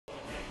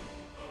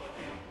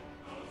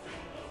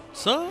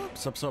Sup,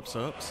 sup, sup,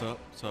 sup, sup,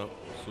 sup,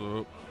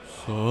 sup,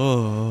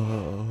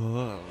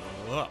 sup.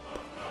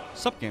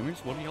 Sup, gamers,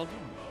 what are y'all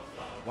doing?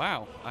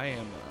 Wow, I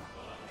am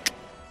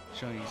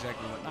showing you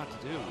exactly what not to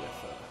do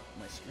with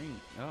my screen.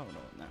 Oh, no,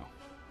 now.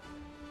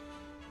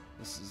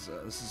 This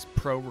is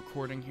pro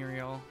recording here,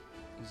 y'all.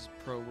 This is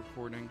pro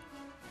recording.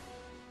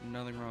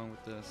 Nothing wrong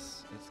with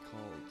this. It's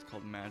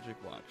called magic.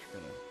 Watch,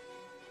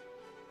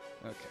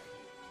 okay.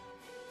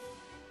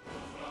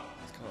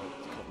 It's called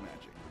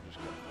magic.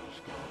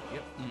 Just go.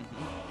 Yep.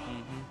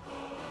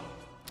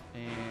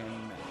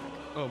 And magic.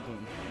 Oh,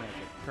 boom.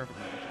 Magic. Perfect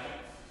magic.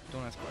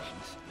 Don't ask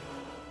questions.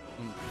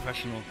 I'm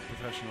professional.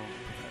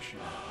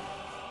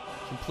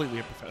 Completely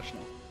a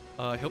professional.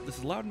 I hope this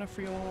is loud enough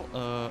for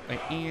y'all. I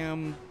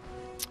am.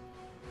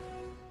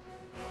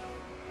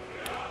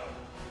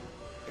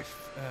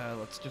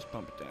 Let's just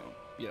bump it down.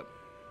 Yep.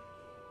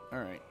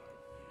 Alright.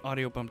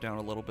 Audio bumped down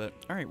a little bit.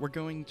 Alright, we're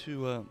going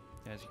to,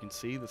 as you can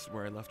see, this is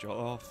where I left y'all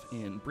off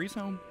in Breeze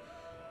Home.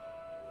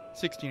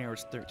 16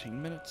 hours,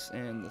 13 minutes,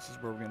 and this is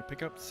where we're going to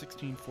pick up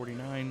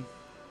 1649.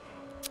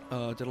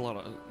 Did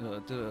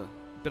a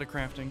bit of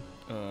crafting,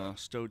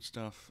 stowed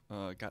stuff,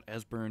 got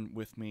Esbern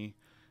with me,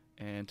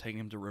 and taking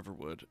him to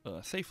Riverwood,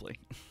 safely,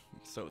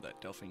 so that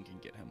Delphine can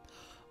get him.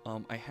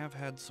 I have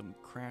had some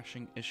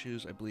crashing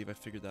issues. I believe I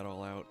figured that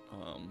all out.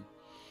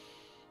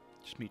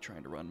 Just me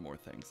trying to run more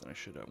things than I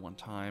should at one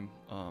time.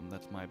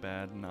 That's my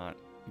bad, not,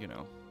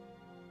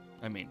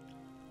 I mean,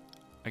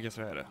 I guess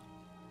I had a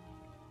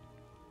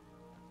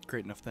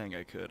great enough thing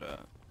I could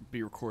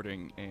be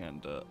recording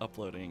and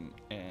uploading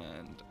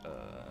and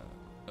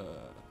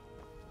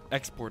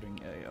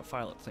exporting a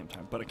file at the same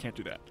time, but I can't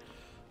do that.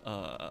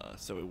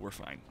 So we're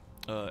fine.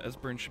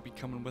 Esbern should be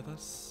coming with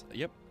us.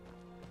 Yep.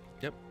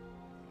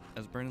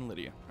 Esbern and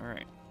Lydia.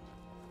 Alright.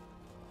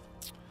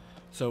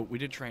 So we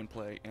did try and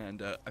play,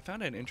 and I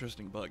found an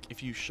interesting bug.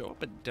 If you show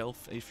up at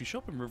if you show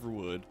up in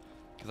Riverwood,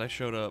 because I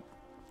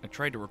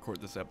tried to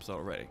record this episode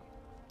already,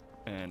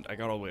 and I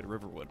got all the way to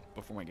Riverwood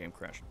before my game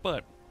crashed.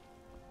 But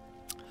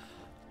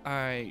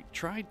I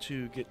tried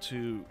to get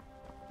to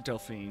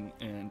Delphine,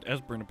 and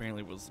Esbern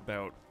apparently was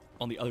about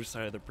on the other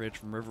side of the bridge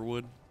from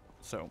Riverwood,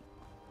 so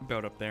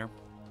about up there.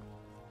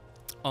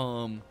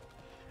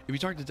 If you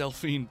talk to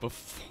Delphine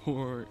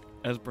before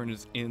Esbern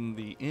is in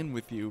the inn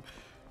with you,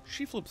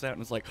 she flips out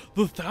and is like,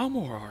 "The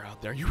Thalmor are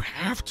out there. You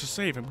have to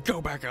save him.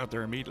 Go back out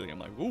there immediately." I'm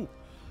like, "Ooh,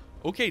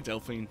 okay,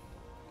 Delphine.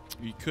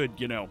 You could,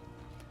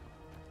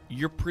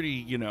 you're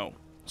pretty,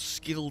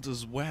 skilled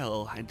as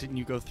well. Didn't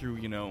you go through,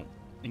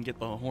 and get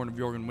the Horn of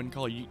Jorgen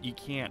Windcall? You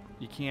can't,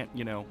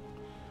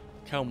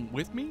 come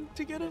with me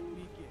to get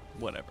him?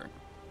 Whatever."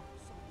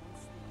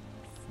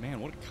 Man,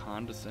 what a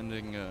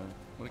condescending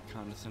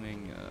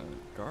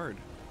guard.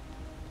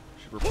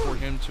 Should report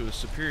him to a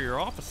superior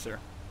officer.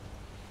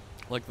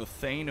 Like the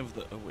Thane of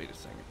the... Oh, wait a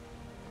second.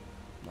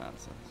 Nah, that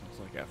sounds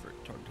like effort.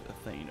 Talking to the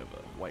Thane of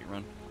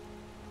Whiterun.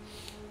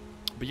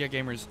 But yeah,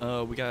 gamers,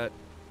 we got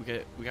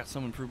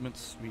some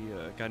improvements. We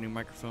got a new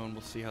microphone.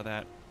 We'll see how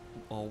that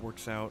all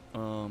works out.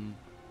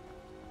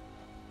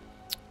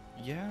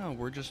 Yeah,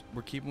 we're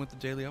keeping with the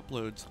daily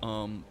uploads.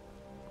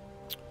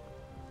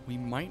 We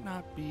might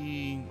not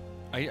be...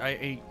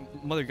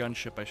 Mother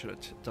Gunship, I should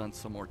have done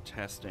some more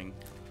testing.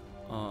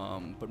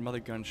 But Mother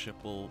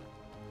Gunship will...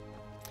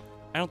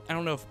 I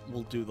don't know if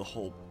we'll do the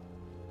whole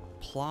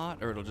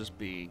plot, or it'll just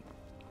be...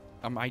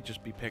 I might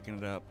just be picking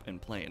it up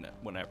and playing it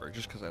whenever,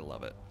 just because I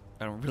love it.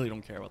 I really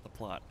don't care about the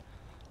plot.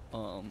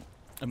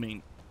 I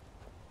mean,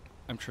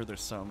 I'm sure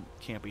there's some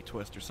campy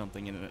twist or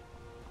something in it,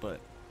 but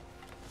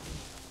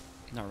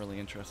not really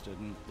interested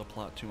in the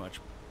plot too much.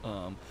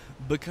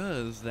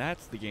 Because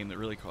that's the game that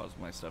really caused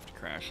my stuff to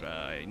crash.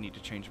 I need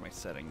to change my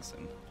settings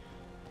and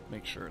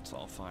make sure it's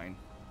all fine.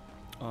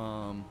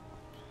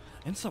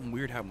 And something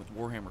weird happened with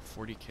Warhammer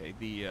 40k.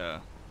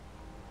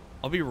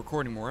 I'll be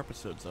recording more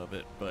episodes of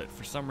it, but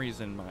for some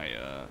reason my,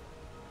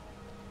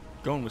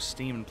 going with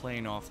Steam and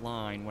playing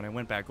offline, when I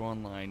went back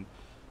online,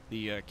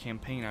 the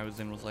campaign I was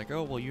in was like,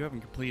 "Oh, well, you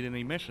haven't completed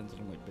any missions."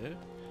 And I'm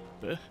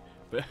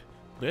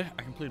like,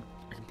 I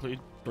completed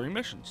 3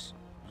 missions.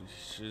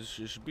 It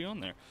should be on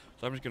there.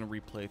 So I'm just going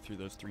to replay through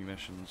those 3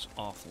 missions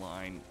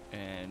offline,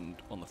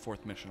 and on the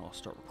 4th mission I'll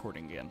start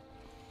recording again.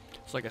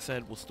 So like I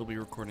said, we'll still be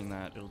recording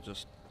that. It'll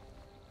just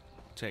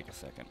take a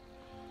second.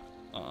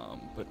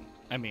 But,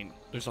 I mean,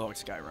 there's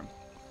always Skyrim.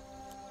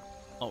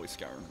 Always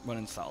Skyrim.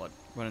 Running solid.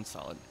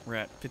 We're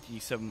at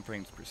 57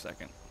 frames per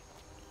second.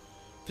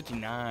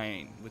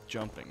 59 with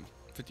jumping.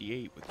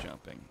 58 with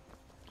jumping.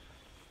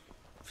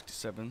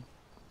 57.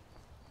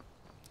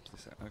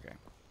 Okay.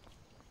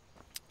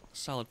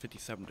 Solid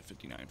 57 to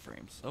 59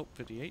 frames. Oh,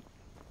 58?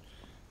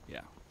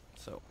 Yeah.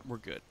 So, we're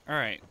good.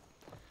 Alright.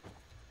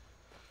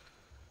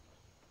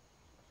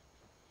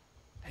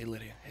 Hey,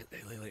 Lydia. Hey,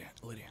 Lydia.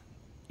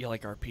 You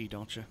like RP,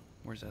 don't you?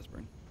 Where's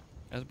Esbern?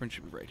 Esbern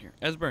should be right here.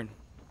 Esbern,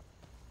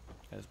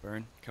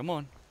 come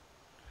on.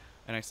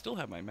 And I still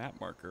have my map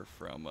marker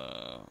from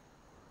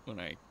when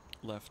I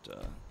left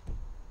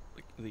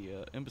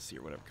the embassy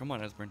or whatever. Come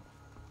on, Esbern.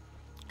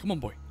 Come on,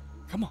 boy.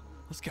 Come on.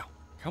 Let's go.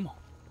 Come on.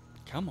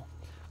 Come on.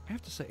 I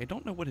have to say, I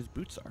don't know what his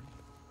boots are.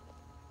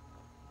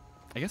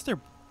 I guess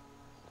they're...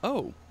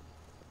 Oh.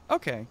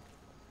 Okay.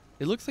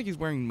 It looks like he's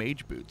wearing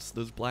mage boots.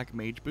 Those black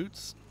mage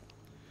boots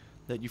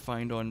that you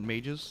find on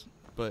mages.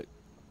 But,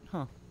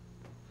 huh.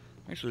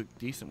 Actually look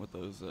decent with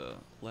those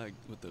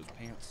with those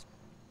pants.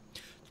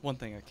 It's one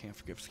thing I can't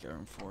forgive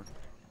Skyrim for.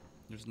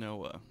 There's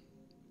no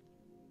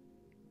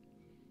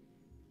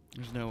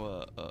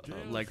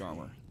leg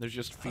armor. There's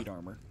just feet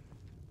armor.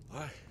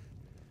 Why,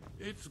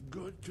 it's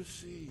good to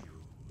see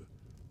you.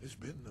 It's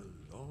been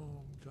a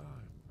long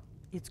time.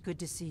 It's good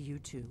to see you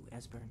too,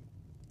 Esbern.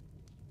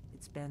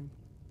 It's been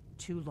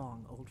too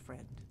long, old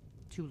friend.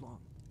 Too long.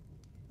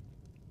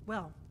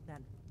 Well,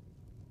 then.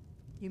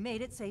 You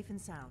made it safe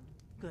and sound.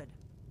 Good.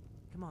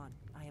 Come on,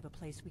 I have a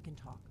place we can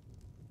talk.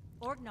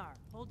 Orgnar,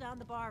 hold down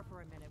the bar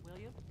for a minute, will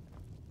you?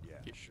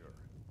 Yeah, sure.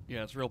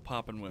 Yeah, it's real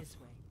poppin' with This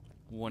way.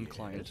 one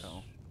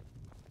clientele.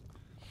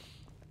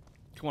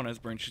 Come on,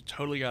 Esbern. She's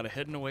totally got a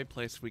hidden away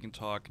place we can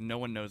talk. No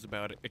one knows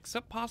about it,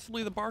 except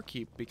possibly the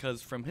barkeep,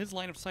 because from his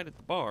line of sight at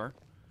the bar...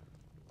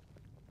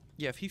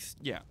 Yeah, if he's...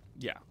 Yeah,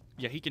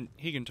 he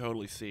can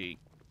totally see.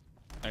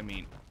 I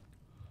mean...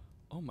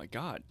 Oh my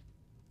god.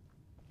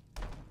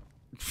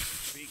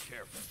 Be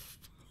careful.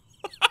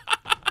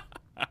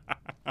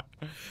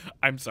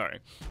 I'm sorry.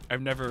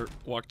 I've never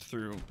walked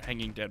through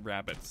hanging dead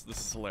rabbits. This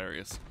is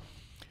hilarious.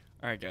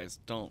 All right, guys,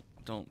 don't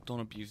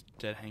abuse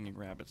dead hanging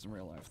rabbits in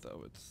real life,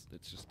 though. It's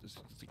just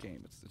a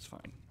game. It's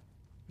fine.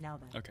 Now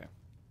then. Okay.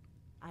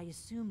 I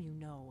assume you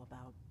know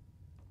about...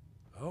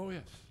 Oh,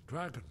 yes,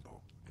 Dragonbow.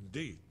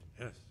 Indeed,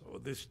 yes. Oh,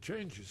 this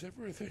changes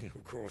everything,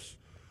 of course.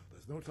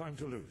 There's no time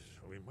to lose.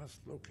 We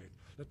must locate.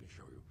 Let me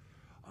show you.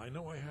 I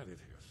know I had it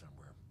here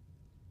somewhere.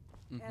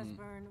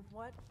 Esbern,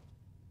 what?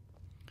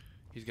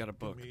 He's got a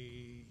book Give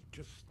me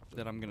just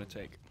that I'm going to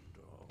take.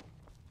 Oh.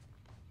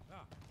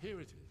 Ah, here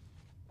it is.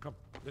 Come,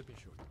 let me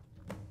show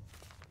you.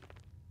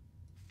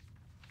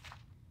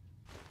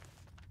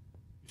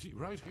 You see,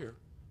 right here,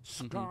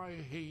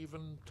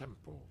 Skyhaven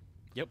Temple.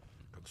 Yep.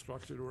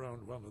 Constructed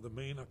around one of the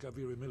main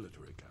Akaviri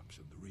military camps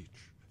in the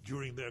Reach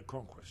during their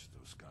conquest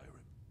of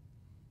Skyrim.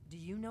 Do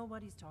you know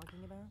what he's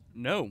talking about?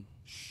 No.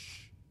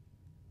 Shh.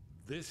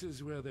 This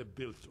is where they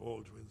built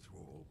Aldrin's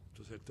Wall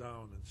to set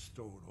down in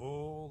stone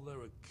all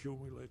their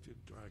accumulated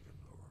dragon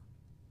lore.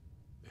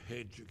 A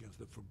hedge against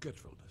the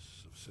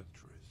forgetfulness of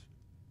centuries.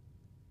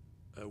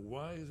 A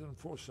wise and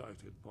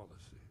foresighted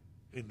policy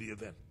in the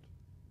event.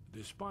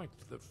 Despite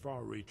the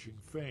far-reaching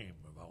fame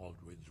of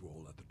Aldrin's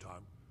Wall at the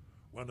time,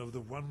 one of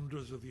the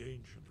wonders of the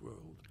ancient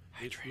world,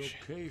 its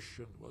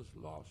location was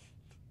lost.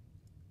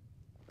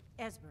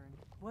 Esbern,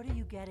 what are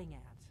you getting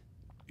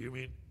at? You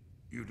mean,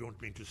 you don't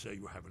mean to say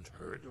you haven't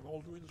heard of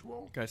Aldrin's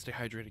Wall? Guys, stay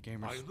hydrated,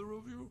 gamers. Either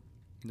of you?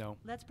 No.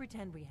 Let's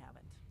pretend we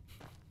haven't.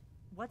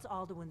 What's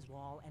Alduin's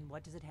Wall, and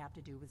what does it have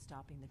to do with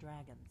stopping the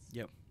dragons?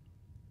 Yep.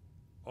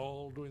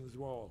 Aldrin's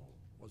Wall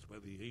was where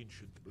the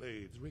ancient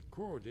blades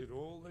recorded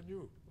all they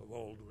knew of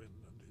Aldwin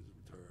and his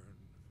return.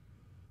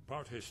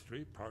 Part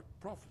history, part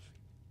prophecy.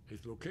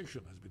 His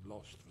location has been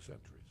lost for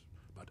centuries,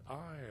 but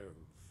I have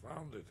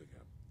found it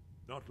again.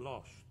 Not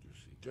lost, you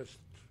see, just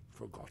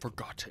forgotten.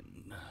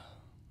 Forgotten.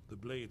 The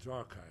Blades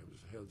archives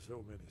held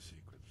so many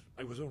secrets.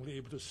 I was only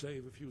able to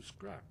save a few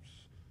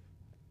scraps.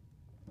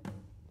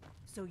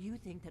 So you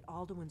think that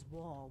Alduin's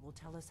Wall will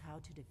tell us how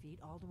to defeat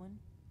Alduin?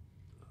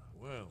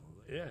 Well,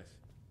 yes,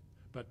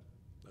 but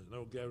there's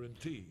no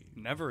guarantee.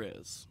 Never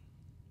is.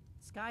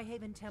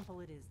 Skyhaven Temple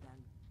it is,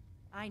 then.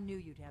 I knew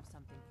you'd have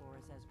something for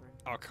us,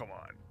 Esbern. Oh, come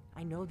on.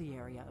 I know the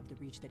area of the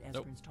Reach that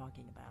Esbern's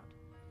talking about.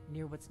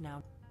 Near what's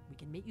now... We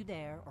can meet you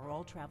there, or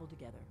all travel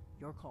together.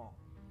 Your call.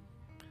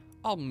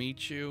 I'll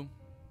meet you.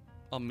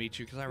 I'll meet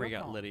you, because I already Your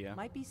got call. Lydia.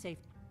 Might be safe.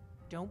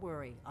 Don't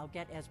worry, I'll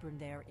get Esbern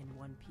there in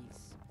one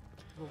piece.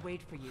 We'll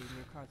wait for you in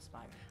your cart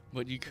spire.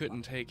 But you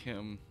couldn't take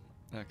him...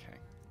 Okay.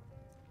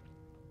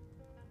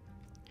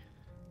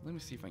 Let me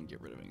see if I can get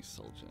rid of any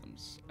soul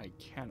gems. I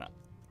cannot.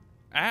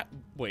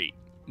 Wait.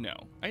 No.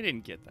 I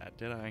didn't get that,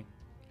 did I?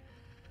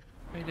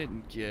 I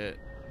didn't get...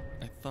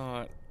 I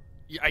thought...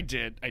 Yeah, I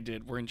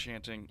did. We're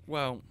enchanting.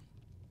 Well...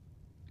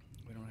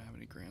 We don't have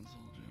any grand soul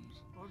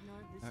gems.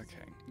 Orgnar, this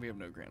Okay. is We have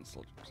no grand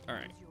soul gems. it.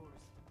 Alright. It's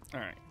yours.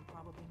 Alright. You'll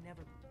probably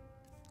never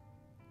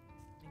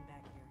coming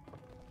back here.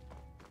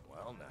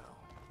 Well now,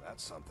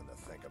 that's something to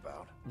think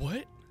about.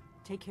 What?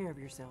 Take care of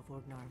yourself,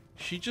 Orgnar.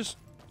 She just...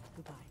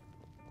 Goodbye.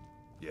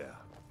 Yeah,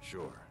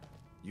 sure.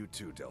 You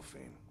too,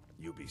 Delphine.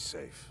 You be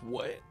safe.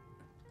 What?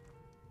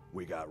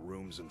 We got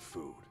rooms and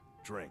food.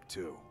 Drink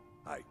too.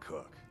 I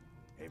cook.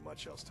 Ain't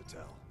much else to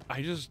tell. I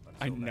Until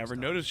next never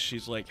time. noticed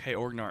she's like, hey,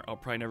 Orgnar, I'll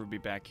probably never be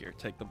back here.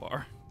 Take the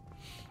bar.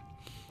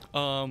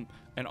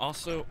 And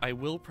also, I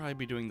will probably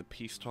be doing the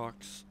peace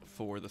talks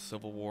for the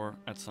Civil War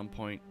at some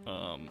point.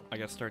 I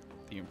gotta start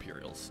the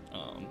Imperials.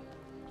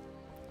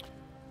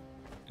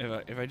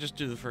 If I just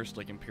do the first,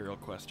 like, Imperial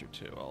quest or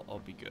two, I'll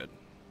be good.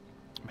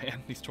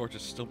 Man, these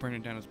torches still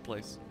burning down his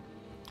place.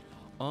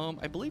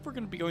 I believe we're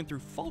going to be going through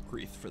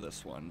Falkreath for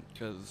this one,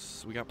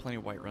 because we got plenty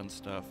of Whiterun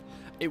stuff.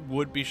 It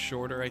would be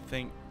shorter, I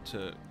think,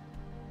 to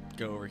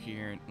go over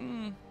here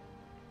and...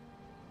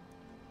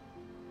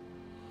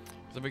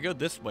 So if we go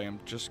this way, I'm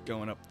just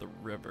going up the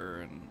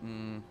river,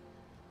 and...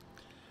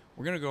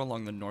 We're going to go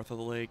along the north of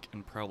the lake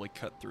and probably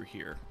cut through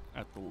here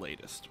at the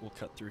latest. We'll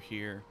cut through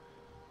here,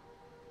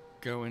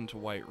 go into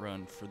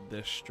Whiterun for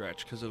this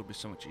stretch, because it'll be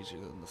so much easier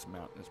than this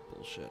mountainous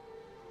bullshit.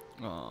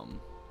 Or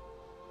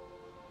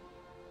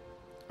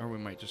we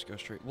might just go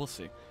straight. We'll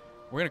see.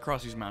 We're going to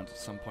cross these mountains at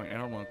some point. I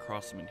don't want to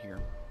cross them in here.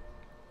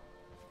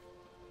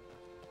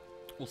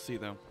 We'll see,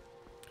 though.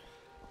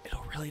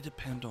 It'll really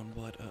depend on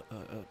what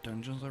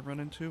dungeons I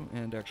run into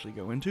and actually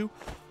go into.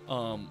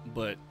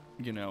 But,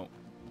 you know,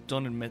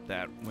 don't admit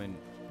that when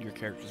your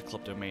character's a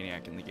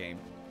kleptomaniac in the game.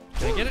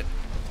 Did I get it?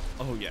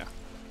 Oh, yeah.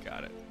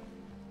 Got it.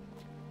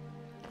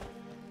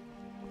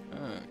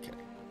 Okay.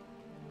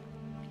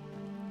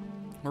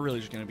 We're really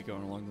just going to be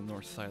going along the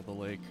north side of the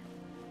lake.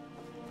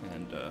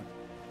 And,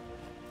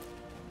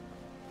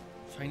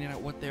 finding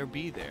out what there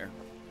be there.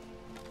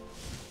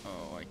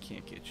 Oh, I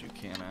can't get you,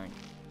 can I?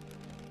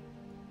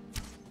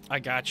 I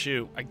got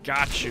you. I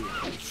got you.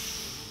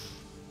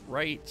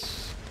 Right.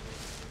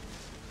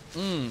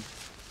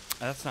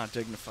 That's not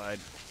dignified.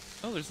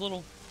 Oh, there's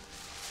little...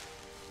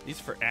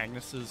 These for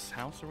Agnes's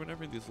house or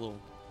whatever. These little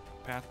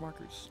path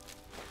markers.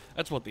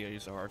 That's what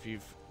these are.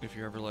 If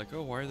you're ever like,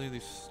 oh, why are there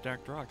these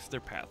stacked rocks?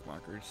 They're path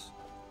markers.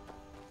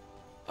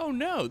 Oh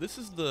no, this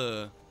is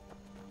the...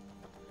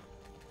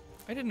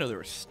 I didn't know there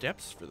were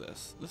steps for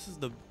this. This is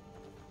the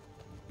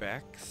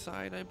back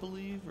side, I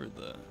believe, or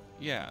the...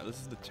 Yeah, this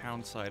is the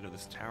town side of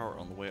this tower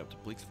on the way up to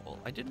Bleak's Vault.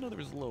 I didn't know there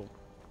was a little...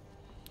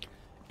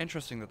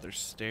 Interesting that there's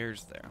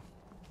stairs there.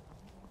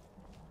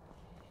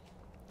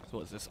 So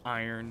what is this?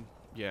 Iron?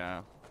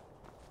 Yeah.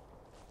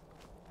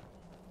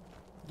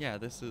 Yeah,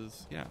 this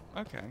is... Yeah,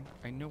 okay.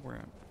 I know where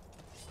I'm...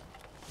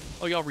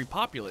 Oh, y'all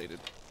repopulated.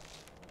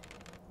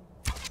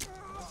 Time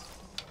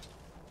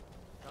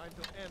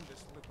to end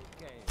this little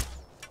game.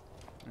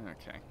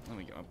 Okay, let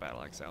me get my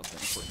battle axe out then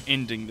for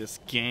ending this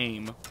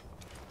game.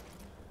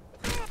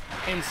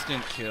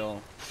 Instant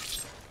kill.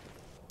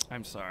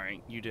 I'm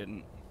sorry, you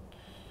didn't.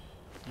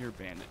 You're a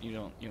bandit. You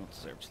don't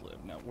deserve to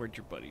live. No, where'd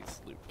your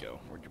buddy's loot go?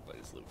 Where'd your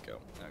buddy's loot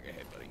go? Okay,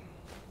 hey buddy.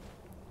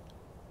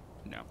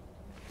 No.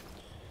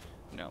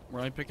 No, we're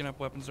only picking up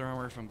weapons or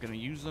armor if I'm gonna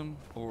use them,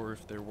 or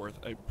if they're worth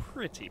a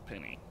pretty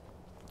penny.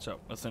 So,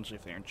 essentially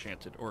if they're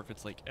enchanted, or if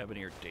it's like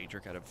Ebony or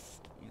Daedric out of,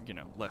 you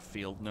know, left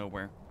field,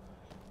 nowhere.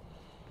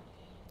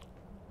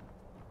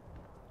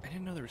 I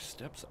didn't know there were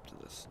steps up to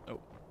this. Oh.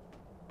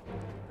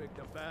 Picked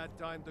a bad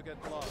time to get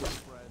lost,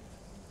 friend.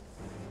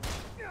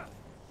 Here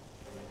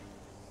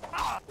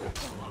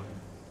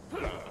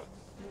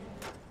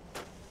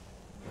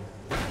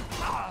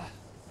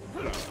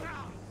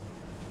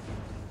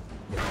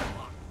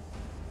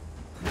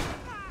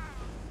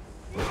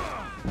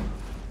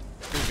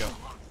we go.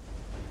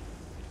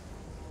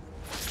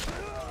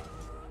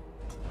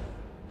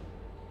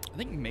 I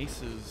think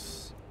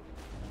maces...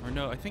 Or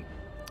no,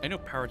 I know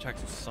power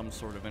attacks of some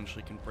sort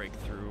eventually can break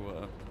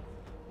through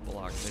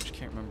blocks. I just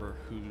can't remember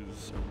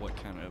whose or what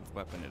kind of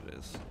weapon it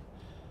is.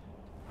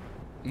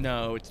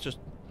 No, it's just...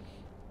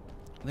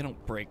 They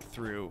don't break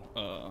through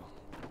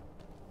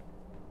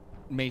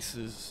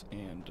maces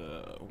and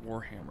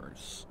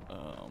warhammers.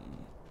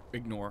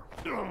 Ignore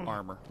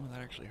armor. Oh,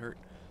 that actually hurt.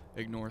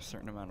 Ignore a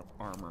certain amount of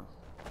armor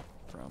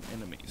from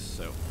enemies.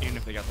 So even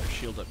if they got their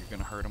shield up, you're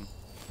going to hurt them.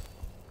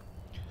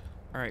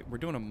 Alright, we're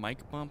doing a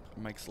mic bump.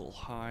 Mic's a little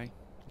high.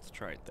 Let's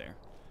try it there.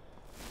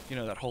 You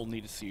know, that whole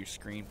need to see your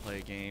screen, play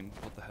a game.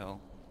 What the hell?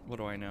 What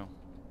do I know?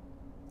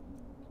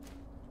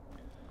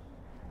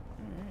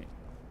 Alright.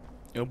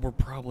 We're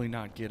probably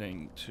not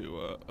getting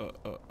to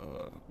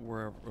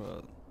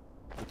wherever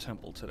the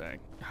temple today.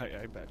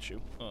 I bet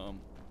you. Oh,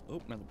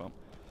 another bump.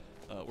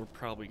 We're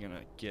probably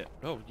gonna get...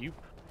 Oh, you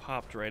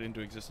popped right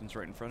into existence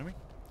right in front of me.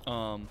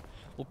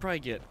 We'll probably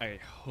get... I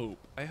hope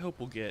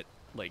we'll get,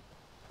 like,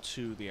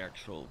 to the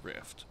actual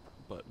rift.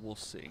 But we'll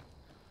see.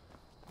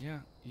 Yeah,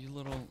 you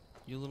little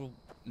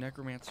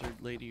necromancer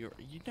lady, or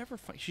you never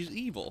find... She's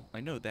evil.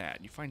 I know that.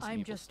 You find some I'm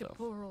evil just stuff. a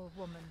poor old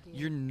woman, dear.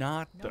 You're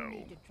not, No though.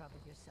 need to trouble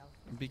yourself.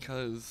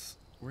 Because...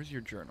 Where's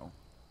your journal?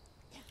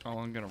 Oh,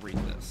 I'm gonna read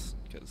this,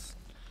 because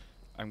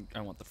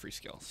I want the free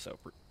skill, so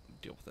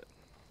deal with it.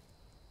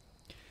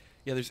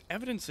 Yeah, there's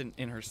evidence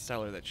in her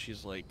cellar that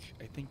she's like,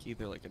 I think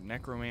either like a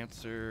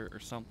necromancer or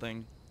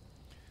something.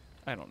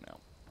 I don't know.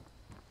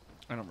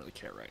 I don't really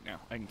care right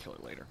now. I can kill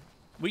her later.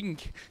 We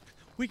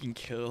can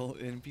kill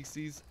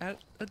NPCs at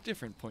a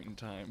different point in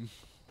time.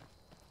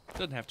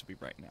 Doesn't have to be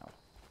right now.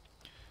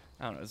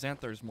 I don't know.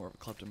 Xanathar is more of a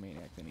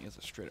kleptomaniac than he is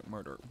a straight-up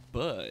murderer,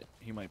 but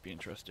he might be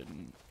interested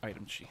in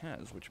items she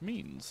has, which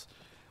means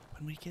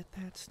when we get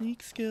that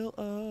sneak skill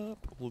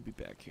up, we'll be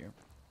back here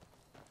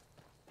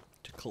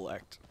to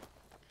collect.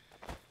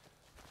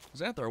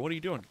 Xanathar, what are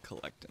you doing?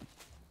 Collecting.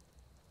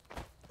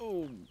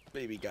 Oh,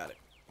 baby, got it.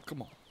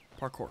 Come on.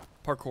 Parkour.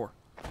 Parkour.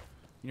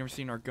 You never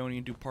seen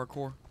Argonian do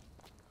parkour?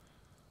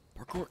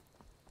 Parkour.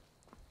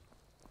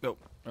 Oh,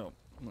 oh,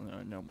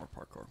 no more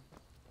parkour.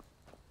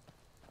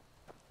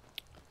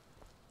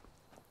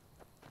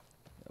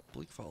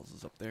 Bleak Falls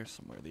is up there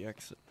somewhere, the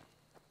exit.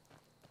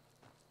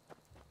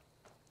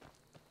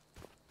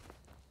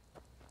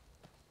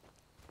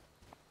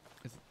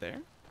 Is it there?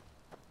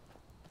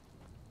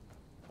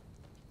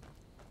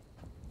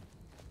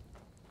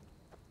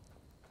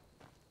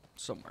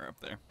 Somewhere up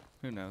there.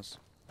 Who knows?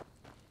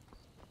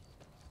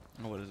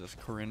 Oh, what is this?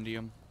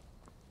 Coryndium?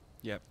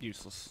 Yep,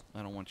 useless.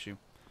 I don't want you.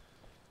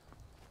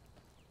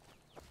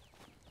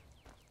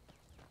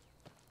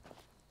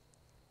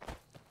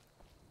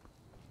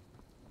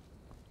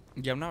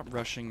 Yeah, I'm not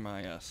rushing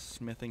my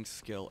smithing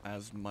skill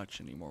as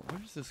much anymore. Where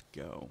does this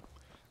go?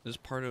 This is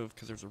part of...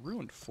 because there's a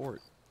ruined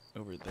fort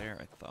over there,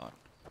 I thought.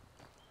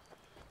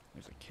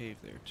 There's a cave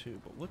there, too.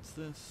 But what's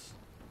this?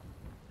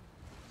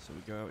 So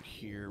we go out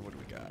here. What do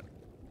we got?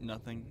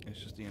 Nothing. It's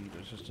just the end.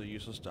 It's just a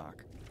useless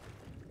dock.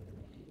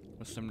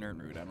 With some nerd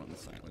root out on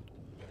this island.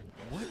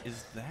 What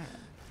is that?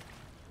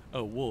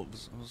 Oh,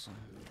 wolves.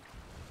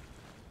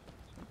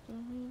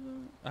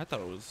 I thought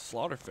it was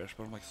slaughterfish,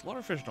 but I'm like,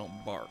 slaughterfish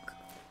don't bark.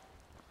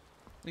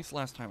 At least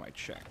last time I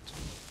checked.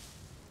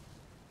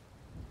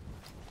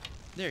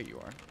 There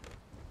you are.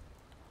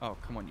 Oh,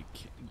 come on, you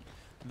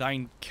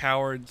thine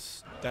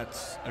cowards.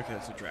 That's... okay,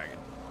 that's a dragon.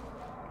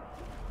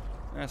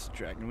 That's a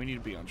dragon. We need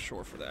to be on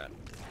shore for that.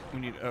 We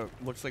need... oh,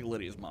 looks like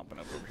Lydia's mopping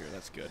up over here.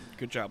 That's good.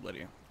 Good job,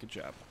 Lydia. Good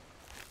job.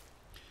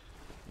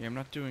 Yeah, I'm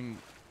not doing...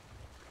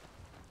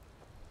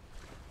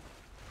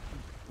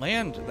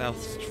 land, thou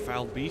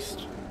foul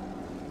beast.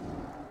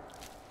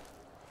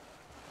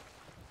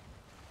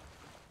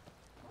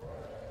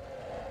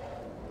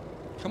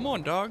 Come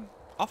on, dog.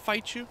 I'll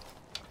fight you.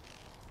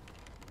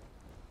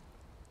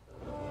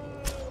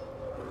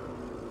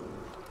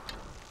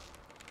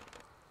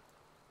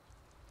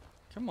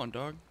 Come on,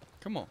 dog.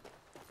 Come on.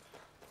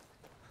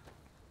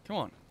 Come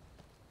on.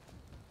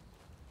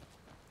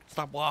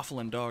 Stop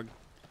waffling, dog.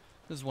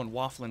 This is one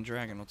waffling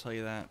dragon, I'll tell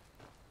you that.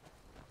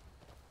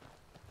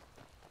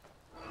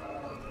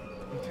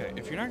 Okay,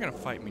 if you're not gonna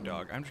fight me,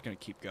 dog, I'm just gonna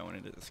keep going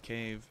into this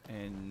cave,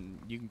 and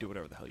you can do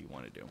whatever the hell you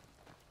want to do.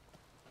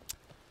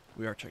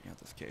 We are checking out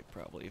this cave,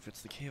 probably, if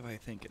it's the cave I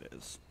think it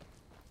is.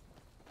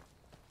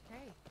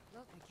 Hey,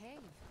 look, a cave.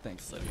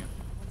 Thanks, Lydia.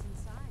 What's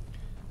inside?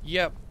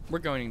 Yep, we're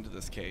going into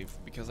this cave,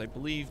 because I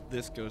believe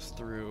this goes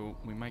through...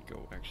 we might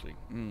go, actually.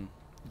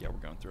 Yeah, we're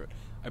going through it.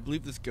 I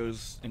believe this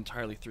goes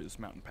entirely through this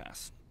mountain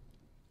pass.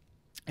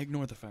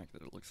 Ignore the fact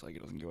that it looks like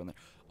it doesn't go in there.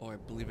 Oh, I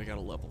believe I got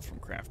a level from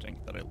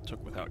crafting that I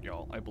took without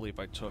y'all. I believe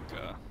I took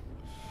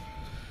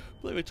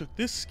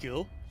this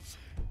skill,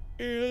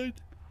 and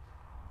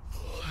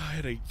I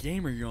had a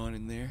gamer yawn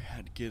in there.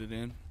 Had to get it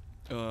in.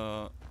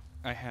 I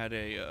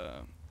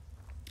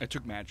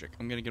took magic.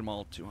 I'm gonna get them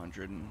all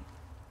 200, and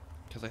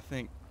because I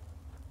think...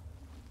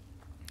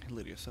 hey,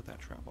 Lydia, set that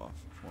trap off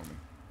for me.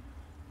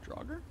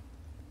 Draugr?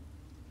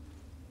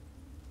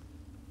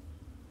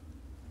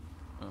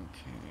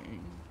 Okay.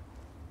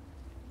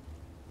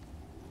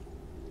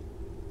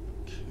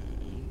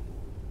 Okay.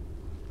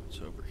 It's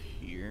over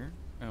here.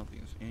 I don't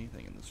think there's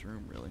anything in this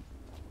room, really.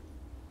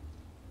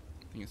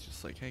 I think it's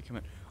just like, hey, come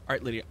in.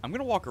 Alright, Lydia, I'm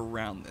gonna walk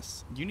around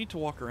this. You need to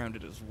walk around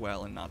it as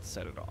well and not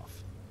set it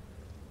off.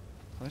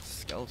 Oh, that's a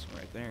skeleton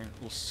right there. A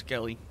little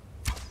skelly.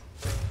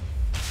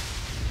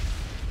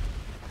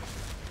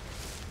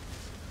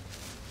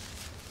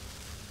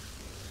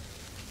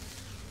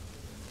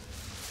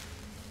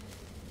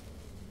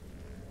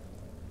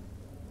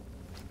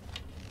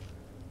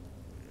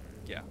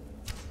 Yeah.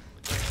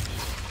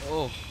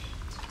 Oh.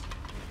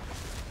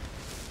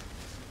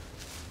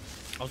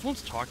 I was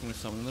once talking with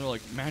someone, and they're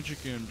like, magic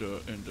and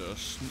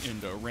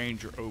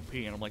range are OP,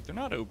 and I'm like, they're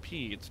not OP.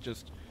 It's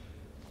just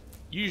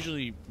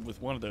usually with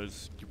one of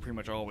those, you pretty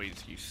much always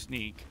use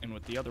sneak, and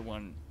with the other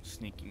one,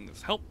 sneaking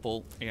is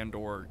helpful,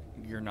 and/or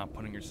you're not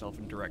putting yourself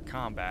in direct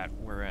combat.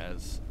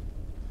 Whereas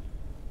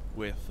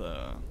with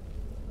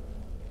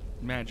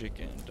magic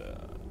and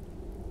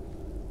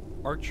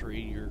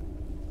archery, you're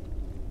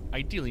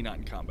ideally not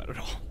in combat at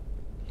all.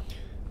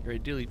 You're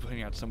ideally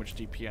putting out so much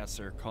DPS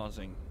or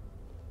causing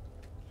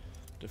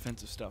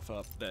defensive stuff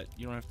up that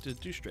you don't have to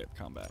do straight up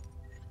combat.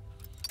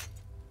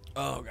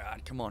 Oh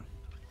god, come on.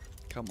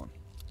 Come on.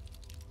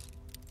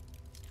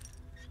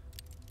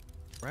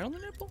 Right on the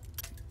nipple?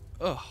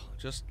 Ugh,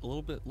 just a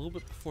little bit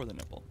before the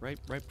nipple. Right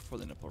before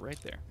the nipple, right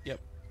there. Yep.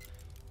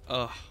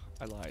 Ugh,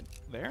 I lied.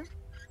 There?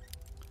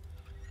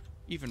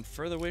 Even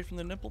further away from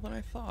the nipple than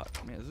I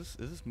thought. Man, is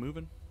this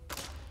moving?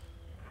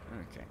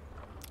 Okay.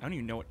 I don't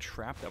even know what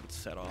trap that would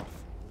set off.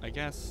 I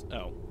guess,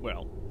 oh,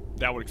 well,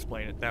 that would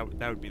explain it. That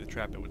would be the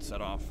trap that would set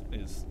off,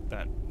 is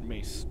that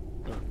mace.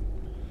 Or,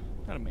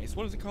 not a mace,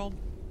 what is it called?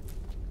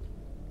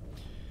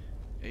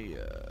 A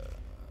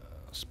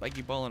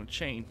spiky ball on a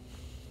chain.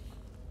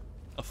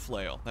 A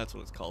flail, that's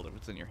what it's called if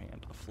it's in your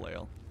hand. A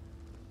flail.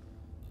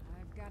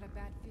 I've got a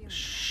bad feeling.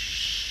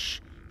 Shh,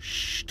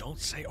 shh, don't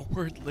say a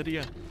word,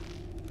 Lydia.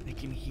 They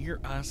can hear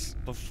us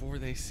before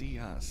they see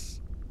us.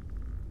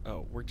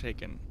 Oh, we're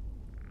taking...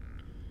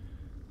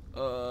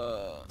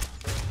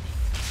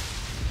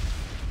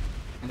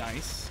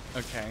 Nice.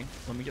 Okay,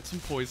 let me get some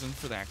poison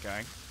for that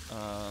guy.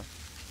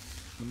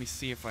 Let me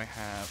see if I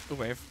have. Oh,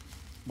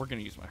 we're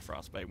gonna use my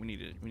frostbite. We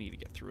need to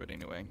get through it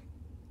anyway.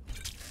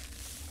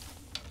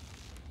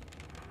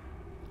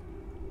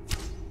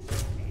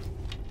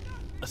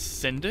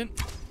 Ascendant?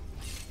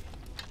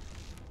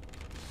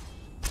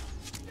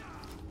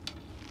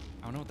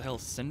 I don't know what the hell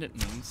ascendant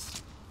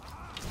means.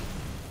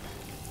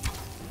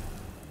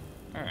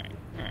 Alright,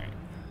 alright.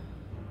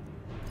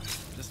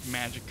 Just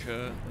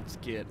magicka. Let's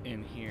get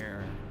in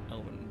here.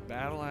 Elven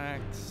battle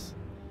axe.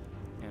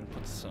 And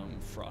put some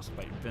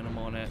frostbite venom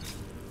on it.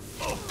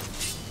 Oh.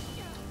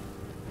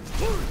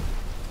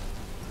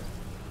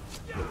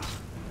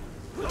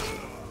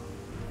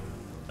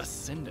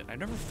 Ascendant. I've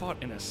never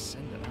fought an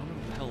ascendant. I don't know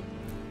what the hell.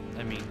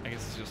 I mean, I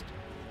guess it's just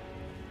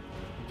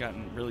I've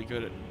gotten really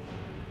good at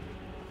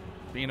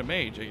being a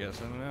mage, I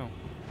guess. I don't know.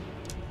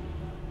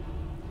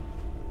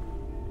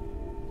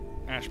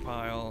 Ash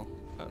pile,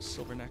 a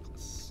silver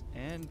necklace,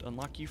 and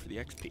unlock you for the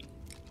XP.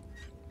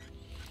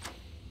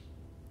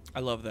 I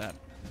love that.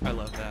 I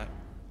love that.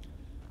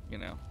 You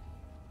know,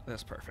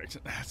 that's perfect.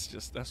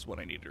 That's what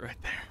I needed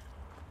right there.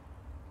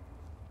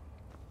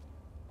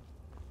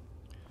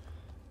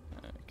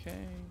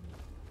 Okay.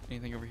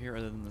 Anything over here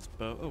other than this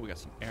bow? Oh, we got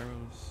some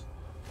arrows.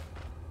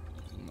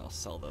 I'll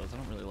sell those. I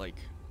don't really like,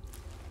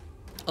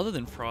 other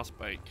than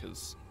frostbite,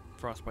 because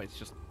frostbite's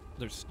just,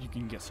 you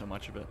can get so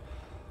much of it.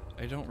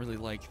 I don't really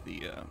like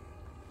the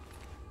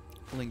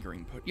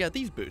lingering put. Yeah,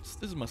 these boots.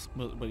 This is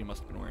what he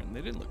must have been wearing.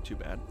 They didn't look too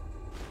bad.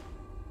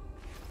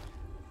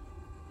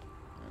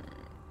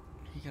 Alright.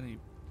 He got any?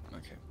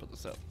 Okay, put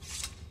this up.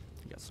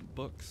 He got some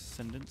books,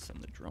 Ascendants,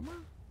 and the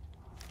Drummer,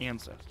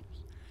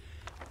 Ancestors.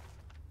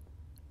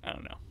 I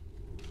don't know.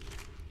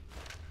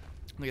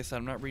 Like I said,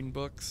 I'm not reading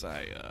books.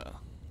 I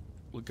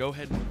will go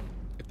ahead and,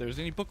 if there's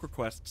any book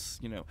requests,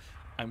 you know,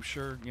 I'm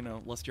sure, you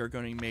know, Lest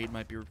Argonian Maid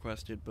might be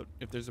requested, but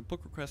if there's a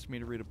book request for me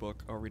to read a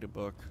book, I'll read a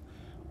book.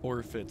 Or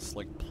if it's,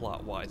 like,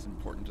 plot-wise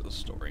important to the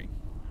story.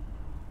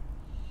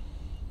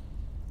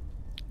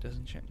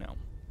 Doesn't change. No.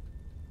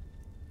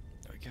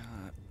 I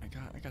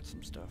got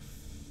some stuff.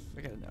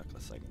 I got a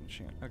necklace I can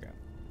enchant. Okay.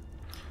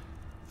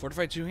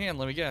 Fortified two-hand,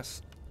 let me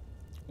guess.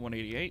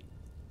 188.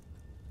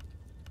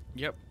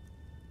 Yep.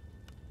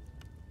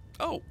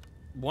 Oh!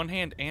 One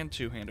hand and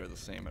two hand are the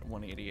same at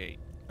 188.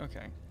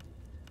 Okay.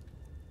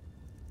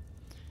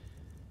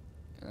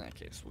 In that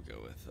case, we'll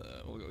go with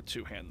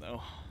two hand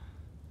though.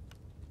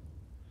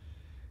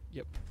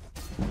 Yep.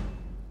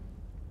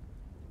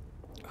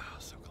 Oh,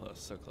 so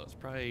close, so close.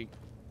 Probably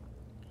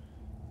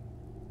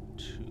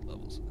 2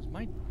 levels.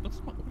 What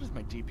is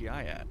my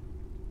DPI at?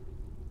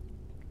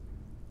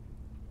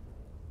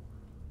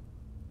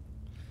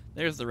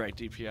 There's the right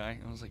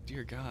DPI. I was like,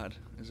 dear God,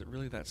 is it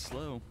really that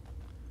slow?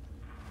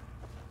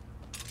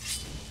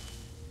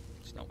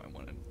 It's not what I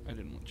wanted. I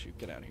didn't want you.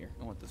 Get out of here.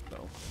 I want this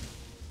bow.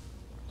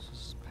 This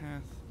is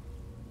path.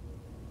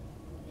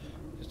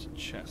 Just a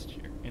chest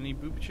here. Any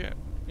booby trap?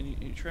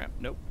 Any trap?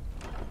 Nope.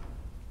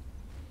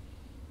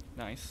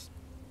 Nice.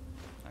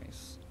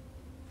 Nice.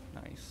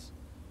 Nice.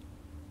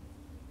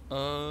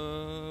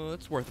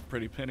 It's worth a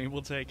pretty penny.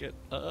 We'll take it.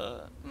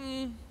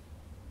 It's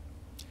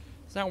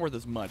not worth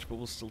as much, but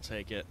we'll still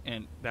take it.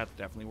 And that's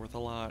definitely worth a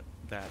lot.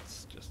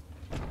 That's just,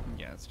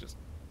 yeah, it's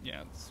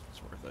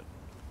worth it.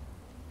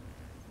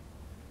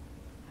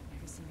 I've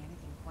never seen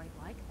anything quite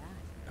like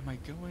that. Am I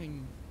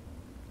going,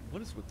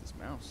 what is with this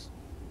mouse?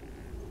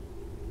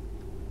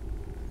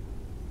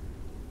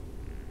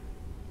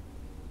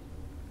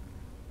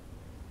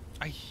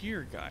 I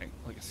hear a guy,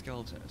 like a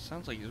skeleton. It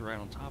sounds like he's right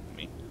on top of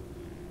me.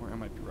 Or I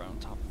might be right on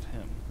top of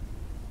him.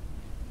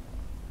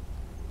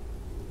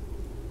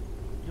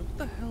 Yo, what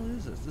the hell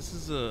is this? This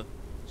is a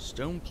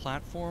stone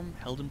platform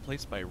held in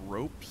place by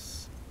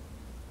ropes.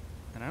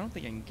 And I don't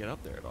think I can get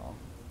up there at all.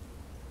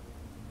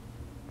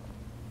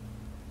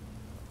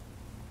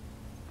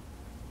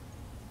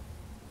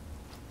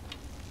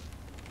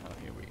 Oh,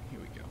 here we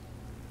go.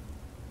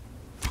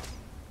 You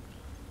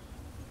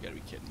gotta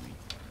be kidding me.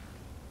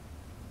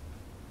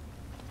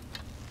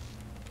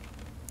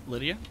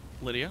 Lydia?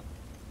 Lydia?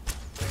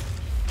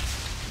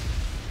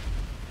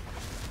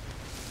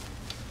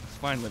 It's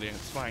fine, Lydia.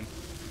 It's fine.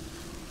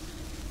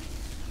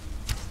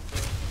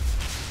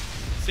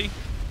 See?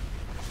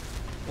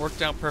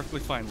 Worked out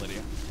perfectly fine,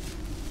 Lydia.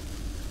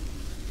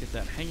 Get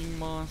that hanging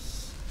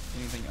moss.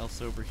 Anything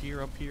else over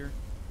here, up here?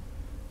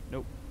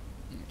 Nope.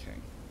 Okay.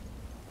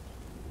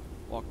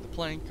 Walk the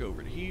plank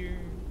over to here.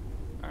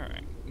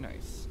 Alright.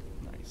 Nice.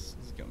 Nice.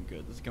 This is going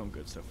good. This is going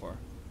good so far.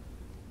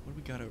 What do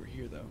we got over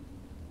here, though?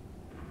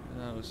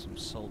 Oh, some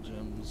soul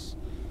gems.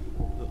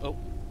 Oh,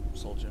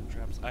 soul gem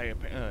traps. I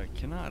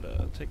cannot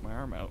take my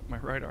arm out, my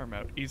right arm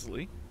out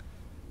easily.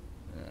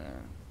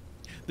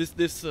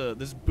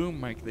 This boom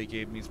mic they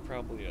gave me is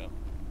probably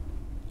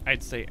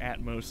I'd say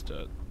at most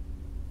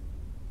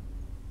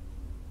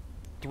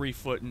 3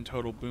 foot in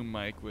total boom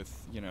mic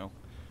with, you know,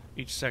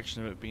 each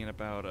section of it being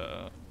about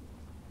 1.5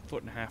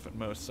 foot at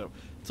most. So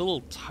it's a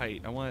little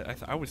tight.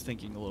 I was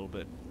thinking a little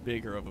bit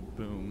bigger of a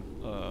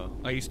boom.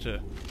 I used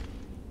to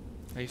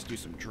I used to do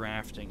some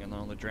drafting, and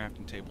on the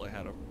drafting table I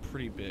had a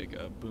pretty big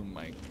boom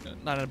mic.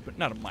 Not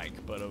a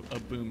mic, but a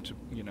boom to,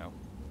 you know,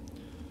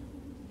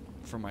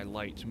 for my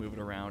light to move it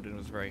around, and it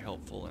was very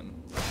helpful.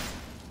 And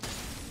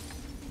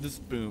this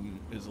boom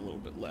is a little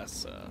bit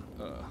less,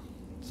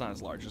 it's not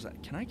as large as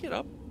that. Can I get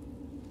up?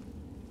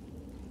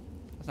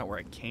 That's not where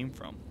I came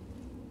from.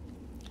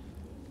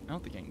 I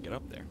don't think I can get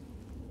up there.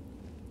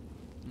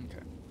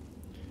 Okay.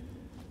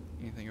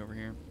 Anything over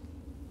here?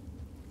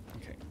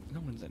 Okay, no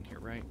one's in here,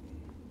 right?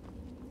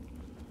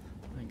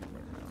 I can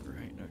run around,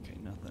 right? Okay,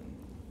 nothing.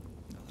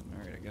 Nothing.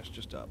 Alright, I guess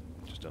just up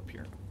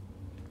here.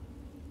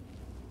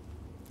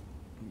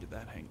 Get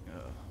that hanging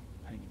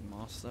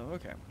moss though.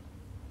 Okay.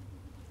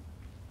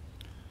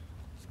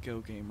 Let's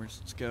go, gamers.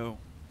 Let's go.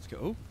 Let's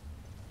go.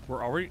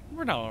 Oh,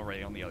 we're not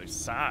already on the other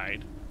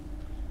side.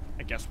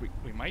 I guess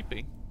we might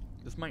be.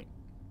 This might.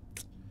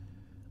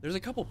 There's a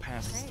couple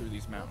passes through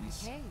these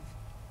mountains. Cave.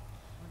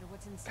 Wonder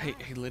what's inside.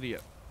 Hey,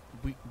 Lydia.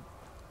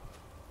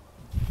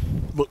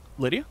 Look,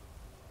 Lydia.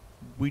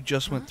 We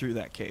just went through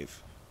that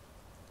cave.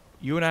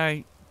 You and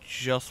I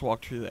just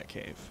walked through that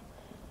cave.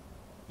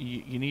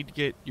 You need to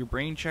get your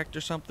brain checked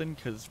or something,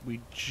 because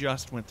we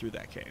just went through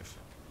that cave.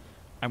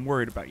 I'm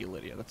worried about you,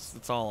 Lydia.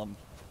 That's all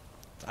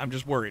I'm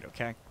just worried,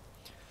 okay?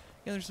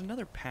 Yeah, there's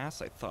another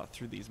pass I thought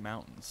through these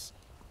mountains.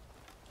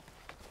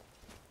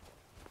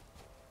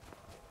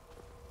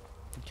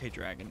 Okay,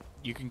 Dragon.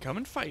 You can come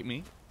and fight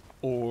me,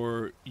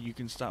 or you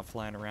can stop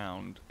flying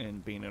around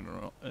and being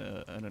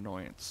an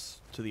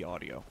annoyance to the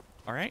audio.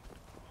 Alright?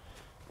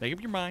 Make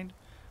up your mind.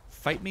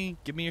 Fight me,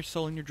 give me your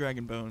soul and your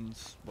dragon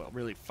bones. Well,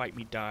 really, fight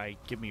me, die,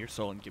 give me your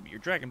soul and give me your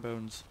dragon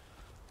bones.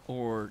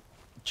 Or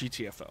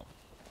GTFO.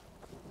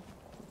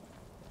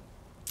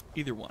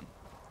 Either one.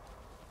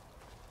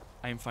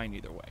 I am fine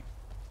either way.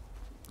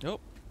 Nope.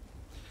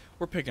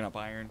 We're picking up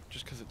iron,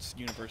 just because it's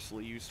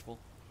universally useful.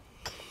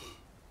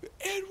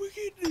 And we're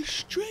getting a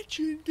stretch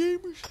in,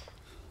 gamers.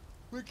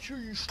 Make sure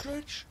you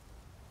stretch.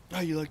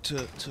 You like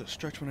to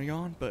stretch when I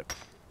yawn, but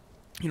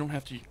you don't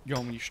have to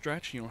yawn when you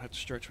stretch. You don't have to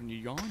stretch when you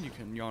yawn. You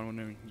can yawn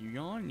when you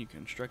yawn. You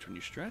can stretch when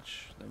you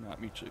stretch. They're not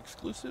mutually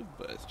exclusive,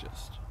 but it's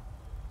just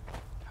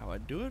how I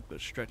do it. But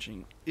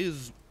stretching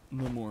is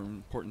the more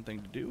important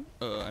thing to do.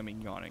 I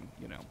mean, yawning,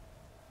 you know.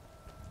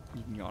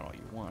 You can yawn all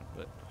you want,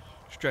 but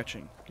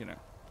stretching, you know.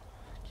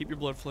 Keep your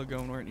blood flow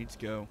going where it needs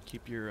to go.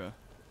 Keep your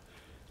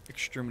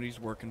extremities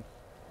working.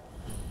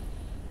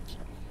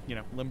 You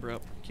know, limber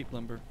up. Keep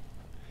limber.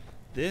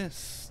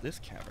 This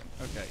cavern.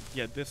 Okay,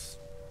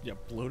 yeah,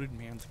 bloated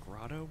man's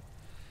grotto.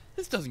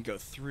 This doesn't go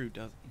through,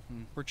 does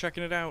it? We're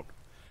checking it out.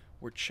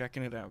 We're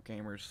checking it out,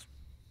 gamers.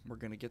 We're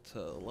gonna get to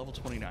level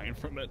 29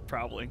 from it,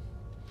 probably.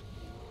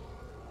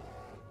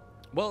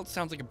 Well, it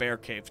sounds like a bear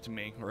cave to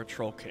me, or a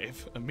troll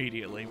cave,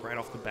 immediately, right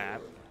off the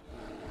bat.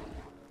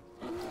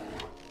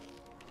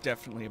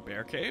 Definitely a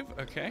bear cave,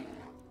 okay.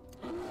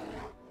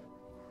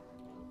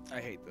 I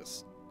hate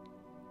this.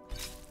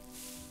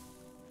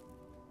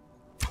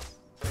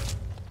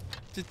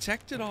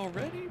 Detected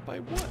already? By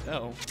what?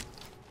 Oh.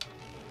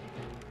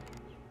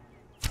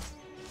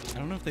 I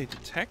don't know if they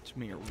detect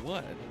me or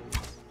what.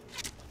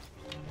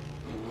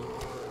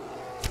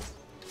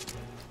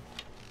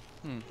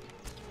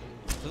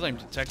 Says I'm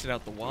detected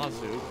out the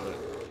wazoo,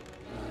 but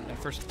that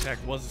first attack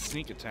was a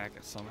sneak attack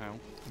somehow.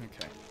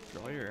 Okay,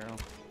 draw your arrow.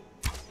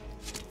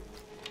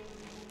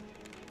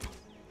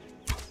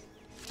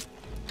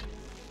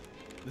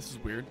 This is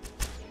weird.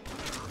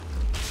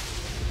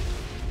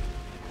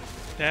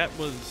 That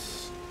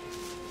was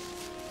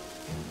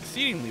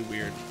exceedingly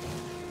weird.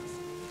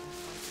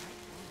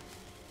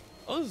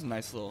 Oh, this is a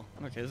nice little...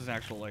 Okay, this is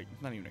actual, like,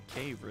 not even a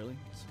cave, really.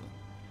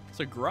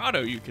 It's a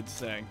grotto, you could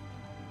say.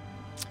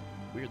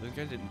 Weird, those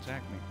guys didn't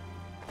attack me.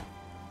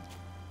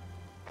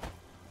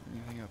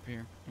 Anything up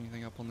here?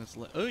 Anything up on this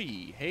list?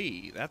 Oy,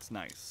 hey, that's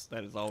nice.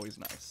 That is always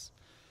nice.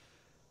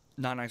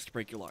 Not nice to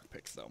break your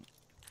lockpicks, though.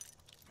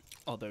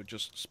 Although,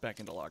 just spec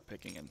into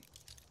lockpicking and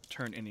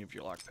turn any of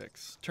your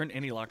lockpicks. Turn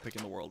any lockpick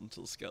in the world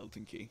into a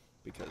skeleton key,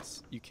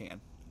 because you can.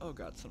 Oh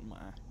god, son of my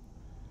eye.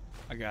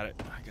 I got it.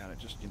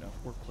 Just, you know,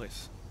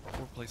 workplace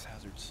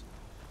hazards.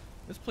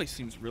 This place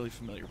seems really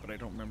familiar, but I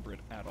don't remember it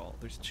at all.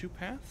 There's two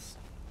paths?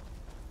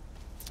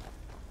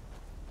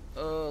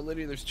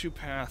 Lydia, there's two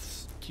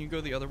paths. Can you go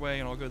the other way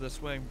and I'll go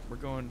this way? We're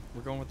going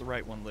with the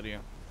right one,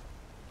 Lydia.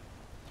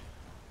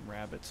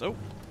 Rabbits. Oh.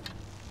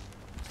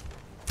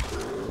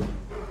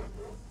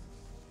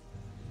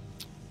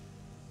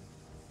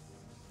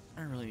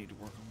 I really need to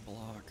work on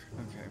block.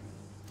 Okay.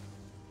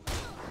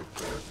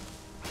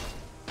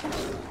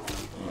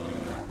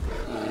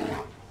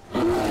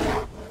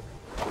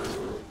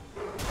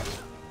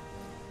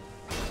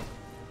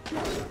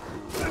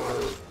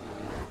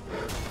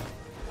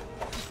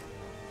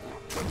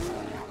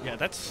 Yeah,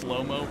 that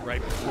slow-mo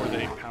right before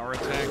the power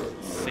attack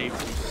saved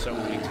me so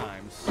many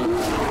times.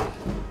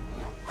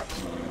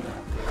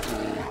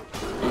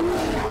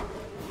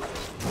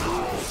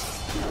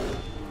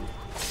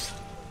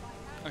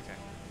 Okay.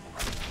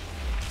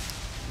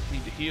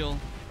 Need to heal.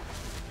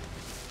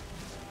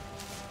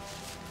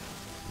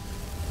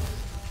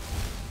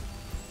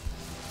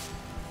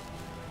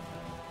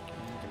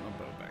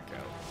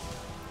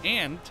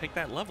 and take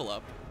that level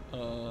up.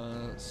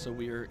 So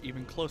we are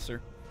even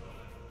closer.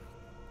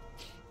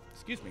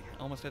 Excuse me,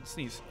 I almost had to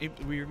sneeze.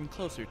 We're even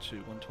closer to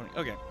 120.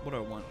 Okay, what do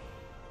I want?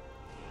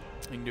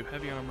 I can do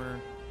heavy armor.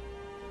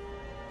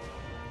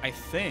 I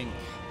think.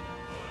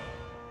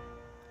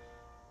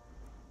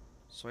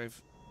 So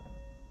I've.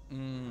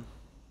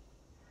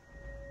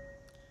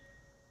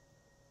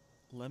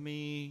 Let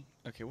me.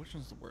 Okay, which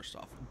one's the worst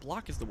off?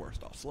 Block is the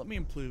worst off. So let me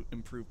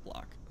improve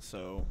block.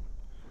 So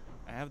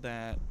I have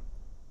that.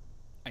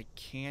 I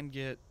can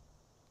get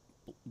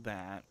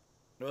that.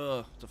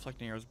 Ugh,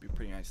 deflecting arrows would be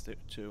pretty nice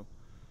too.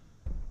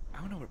 I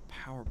don't know what a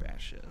power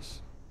bash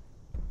is.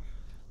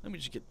 Let me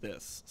just get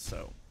this.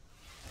 So,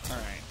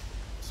 alright.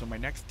 So my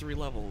next 3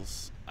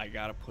 levels, I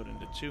gotta put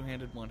into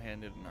two-handed,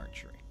 one-handed, and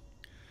archery.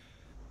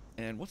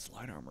 And what's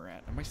light armor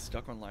at? Am I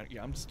stuck on light?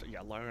 Yeah,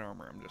 light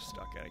armor I'm just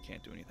stuck at. I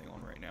can't do anything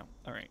on right now.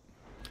 Alright.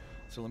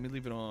 So let me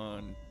leave it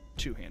on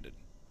two-handed.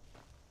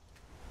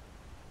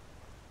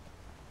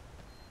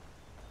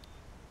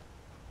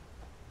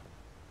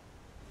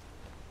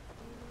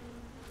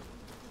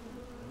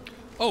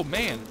 Oh,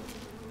 man!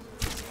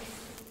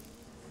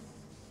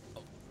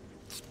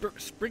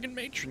 Spriggan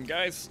matron,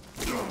 guys.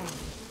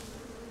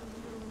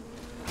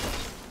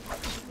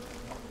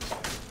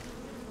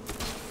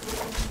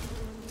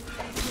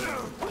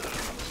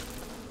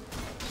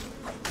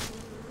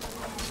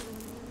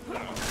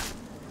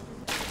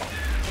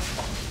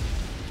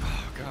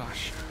 Oh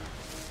gosh.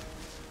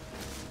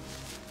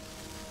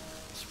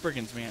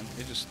 Spriggans, man,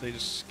 they just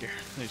scare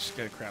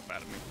the crap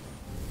out of me.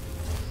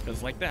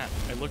 Cause like that,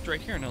 I looked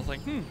right here and I was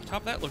like,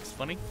 top of that looks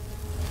funny.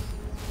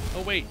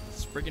 Oh wait,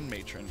 Spriggan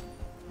matron.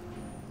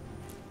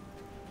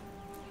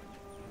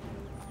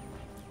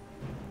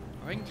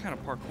 I can kind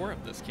of parkour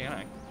up this, can't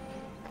I?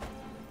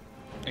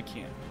 I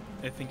can't.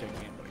 I think I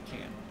can, but I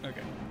can't.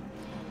 Okay.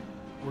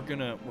 We're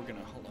gonna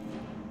hold on.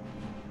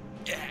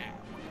 Yeah,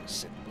 we're gonna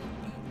sit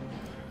boom.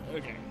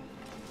 Okay.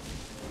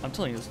 I'm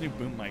telling you, this new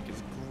boom mic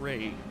is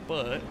great,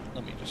 but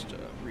let me just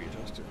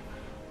readjust it.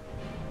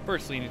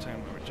 Firstly,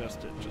 anytime I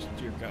adjust it, just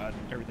dear God,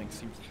 everything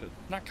seems to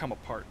not come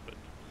apart, but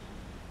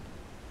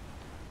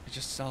it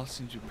just all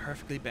seems to be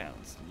perfectly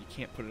balanced, and you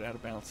can't put it out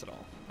of balance at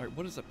all. All right,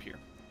 what is up here?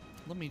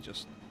 Let me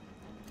just.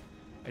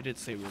 I did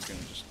say we were gonna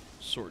just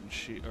sword and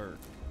shield, or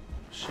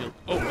shield.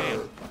 Oh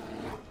man!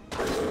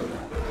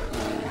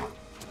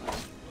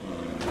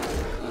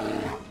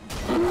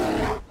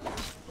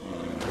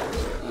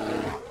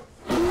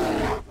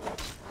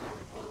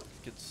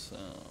 Get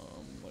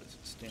some. What is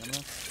it?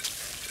 Stamina.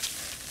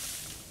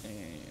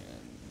 And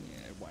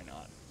yeah, why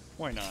not?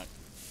 Why not?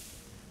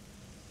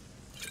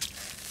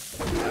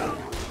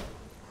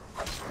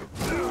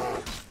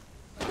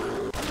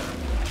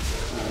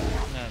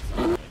 That's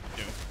not what I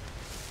do.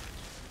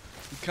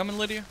 You coming,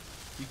 Lydia?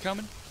 You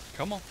coming?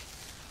 Come on.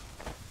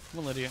 Come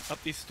on, Lydia.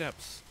 Up these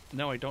steps.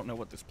 No, I don't know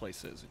what this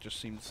place is. It just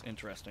seems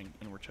interesting,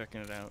 and we're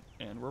checking it out,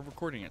 and we're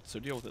recording it, so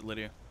deal with it,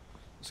 Lydia.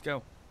 Let's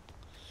go.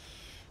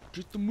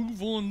 Get the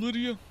move on,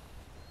 Lydia.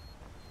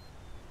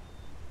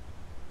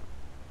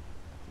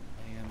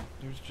 Man,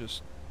 there's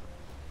just...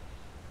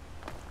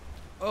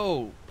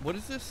 Oh, what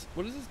is this?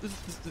 What is this? This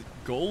is the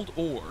gold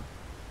ore.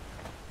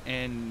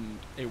 And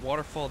a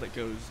waterfall that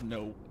goes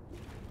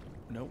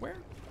nowhere?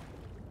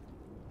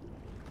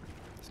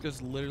 This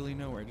goes literally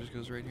nowhere. It just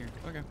goes right here.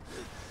 Okay.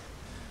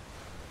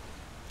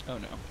 Oh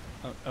no.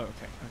 Oh, okay. Okay,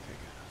 good.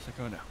 I was like,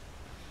 oh no.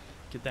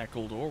 Get that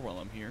gold ore while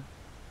I'm here.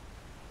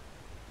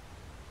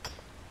 Okay,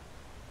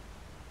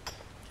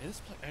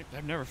 this place,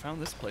 I've never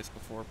found this place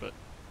before, but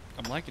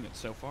I'm liking it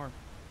so far.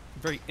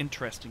 Very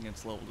interesting in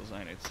its level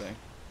design, I'd say.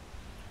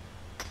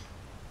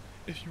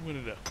 If you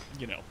wanted a,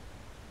 you know,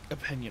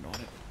 opinion on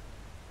it.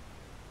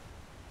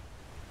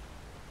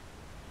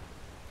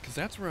 Because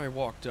that's where I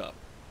walked up.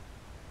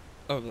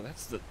 Oh,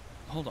 that's the...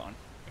 Hold on.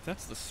 If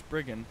that's the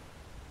Spriggan...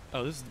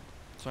 Oh, this is...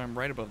 So I'm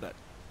right above that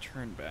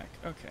turn back.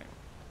 Okay.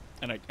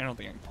 And I don't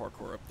think I can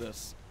parkour up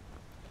this.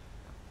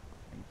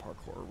 I can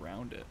parkour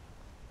around it.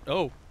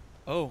 Oh!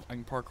 Oh, I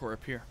can parkour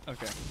up here.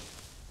 Okay.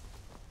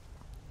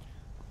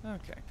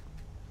 Okay.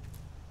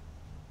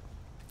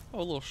 Oh, a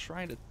little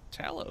shrine to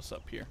Talos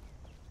up here.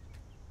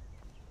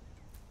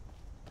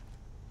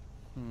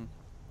 Hmm.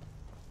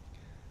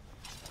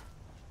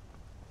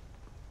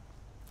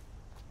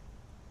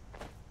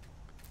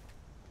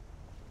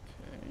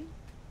 Okay.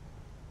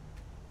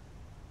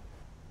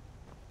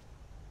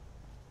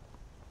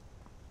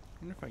 I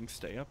wonder if I can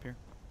stay up here.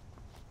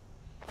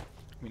 I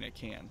mean, I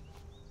can.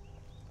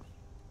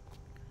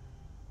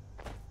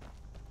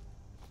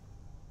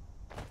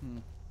 Hmm.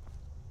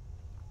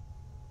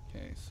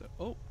 Okay, so...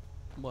 Oh!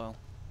 Well,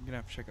 I'm gonna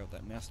have to check out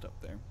that nest up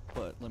there.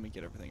 But let me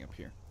get everything up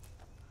here.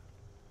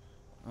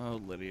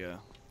 Oh, Lydia.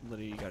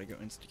 Lydia, you gotta go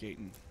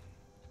instigating.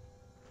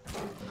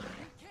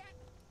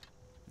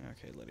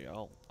 Okay, Lydia,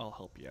 I'll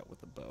help you out with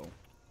the bow.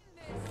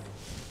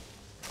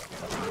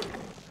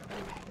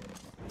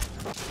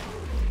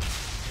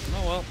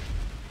 Oh well.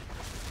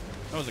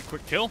 That was a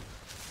quick kill.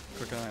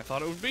 Quicker than I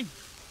thought it would be.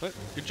 But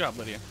good job,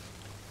 Lydia.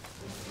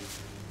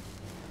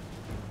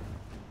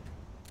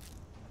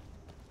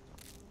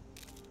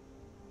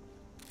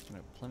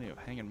 Gonna have plenty of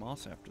hanging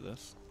moss after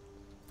this.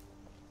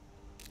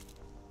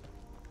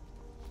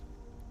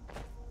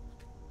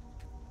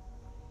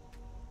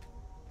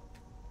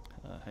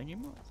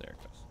 Hanging moss. There it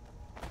goes.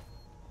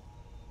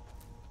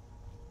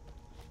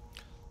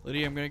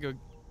 Lydia, I'm gonna go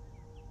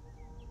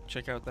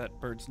check out that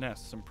bird's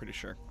nest, I'm pretty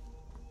sure.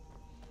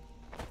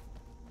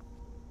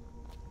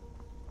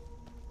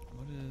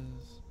 What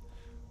is...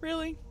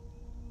 Really?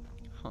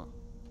 Huh.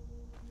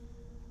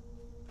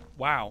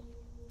 Wow.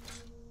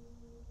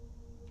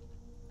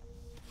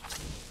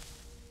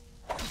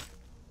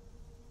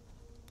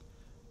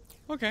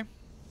 Okay.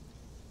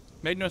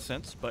 Made no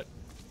sense, but...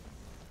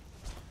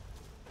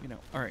 You know,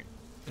 alright.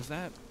 Is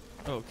that...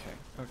 Okay,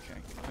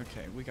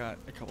 okay. We got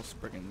a couple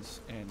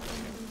spriggans, and...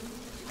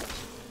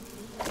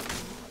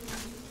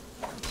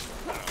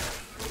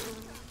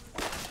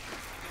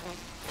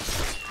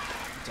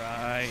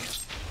 Die.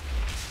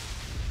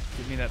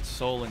 Give me that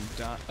soul and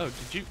die. Oh,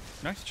 did you...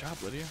 Nice job,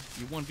 Lydia.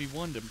 You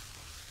 1v1'd him.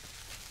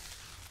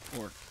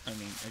 Or, I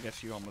mean, I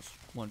guess you almost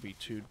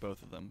 1v2'd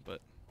both of them,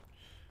 but...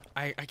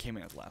 I came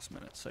in at the last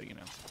minute, so, you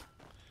know.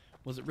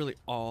 Was it really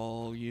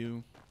all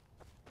you?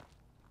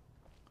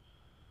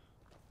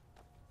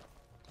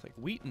 It's like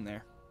wheat in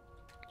there.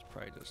 It's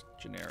probably just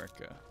generic,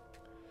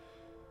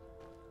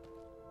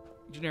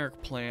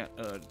 generic plant,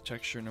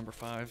 texture number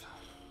 5.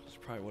 That's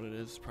probably what it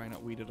is. Probably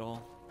not wheat at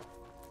all.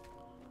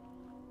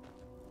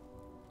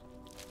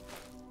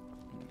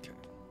 Okay.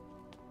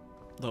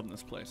 Loving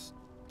this place.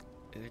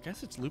 I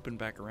guess it's looping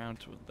back around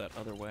to that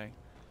other way.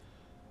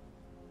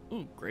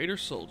 Ooh, Greater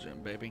Soul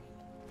Gem, baby.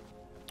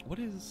 What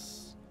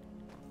is...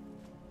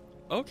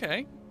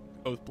 Okay.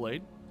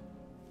 Oathblade.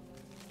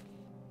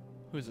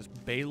 Who is this?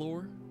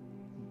 Baylor?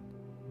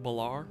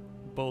 Bolar?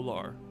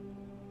 Bolar.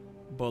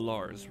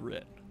 Bolar's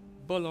Writ.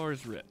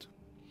 Bolar's Writ.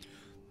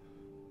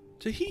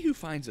 To he who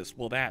finds this,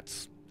 well,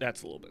 that's a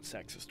little bit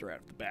sexist right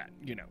off the bat.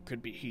 You know,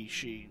 could be he,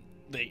 she,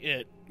 they,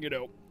 it, you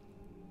know.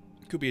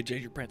 Could be a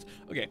J.J. Prince.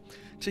 Okay.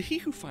 To he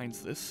who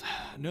finds this,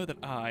 know that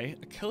I,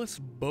 Achilles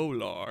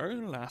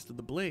Bolar, last of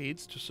the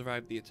blades, to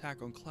survive the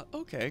attack on Cloud...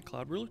 Okay,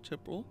 Cloud Ruler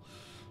Tipple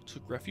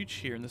took refuge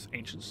here in this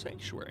ancient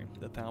sanctuary.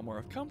 The Thalmor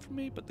have come for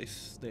me, but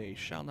they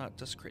shall not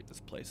desecrate this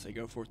place. They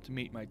go forth to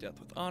meet my death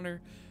with honor.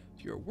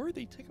 If you are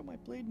worthy, take up my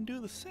blade and do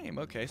the same.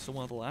 Okay, so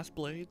one of the last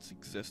blades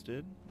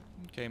existed.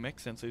 Okay,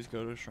 makes sense. He's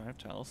go to the Shrine of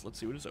Talos. Let's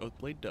see what his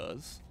Oathblade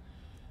does.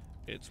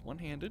 It's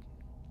one-handed.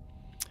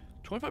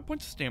 25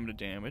 points of stamina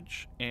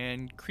damage,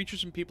 and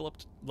creatures and people up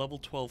to level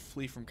 12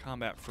 flee from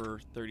combat for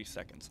 30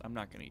 seconds. I'm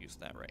not going to use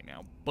that right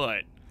now,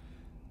 but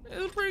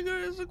it's pretty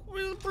good. It's a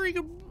pretty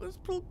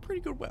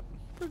good weapon.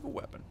 Pretty good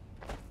weapon.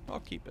 I'll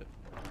keep it.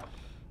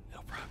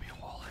 It'll probably be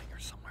a wall hanger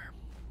somewhere.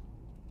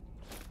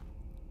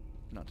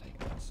 Not taking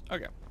this.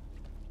 Okay.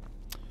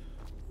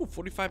 Ooh,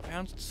 45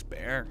 pounds to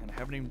spare, and I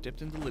haven't even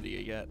dipped into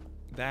Lydia yet.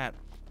 That...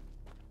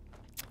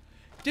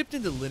 Dipped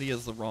into Lydia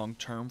is the wrong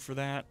term for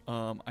that.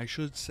 I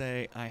should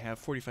say I have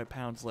 45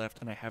 pounds left,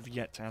 and I have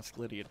yet to ask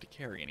Lydia to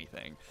carry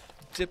anything.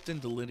 Dipped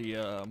into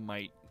Lydia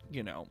might,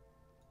 you know,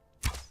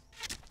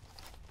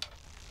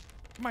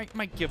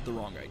 might give the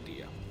wrong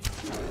idea.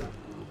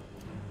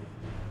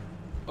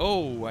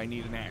 Oh, I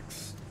need an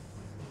axe.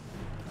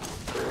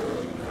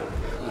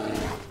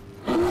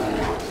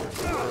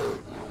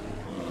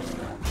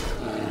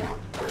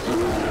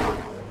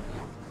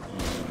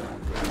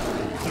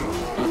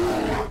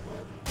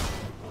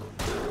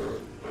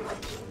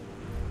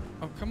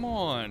 Oh, come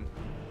on.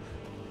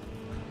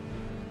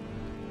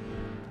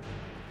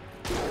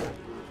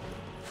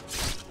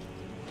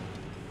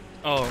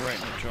 Oh, right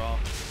in the jaw.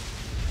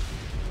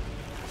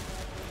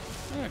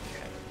 Okay.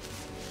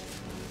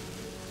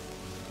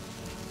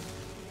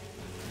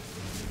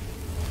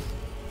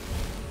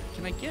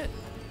 Can I get...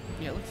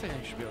 Yeah, it looks like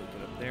I should be able to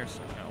get up there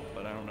somehow,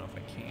 but I don't know if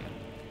I can.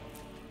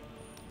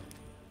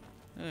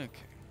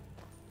 Okay.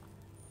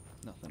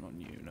 Nothing on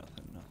you, nothing.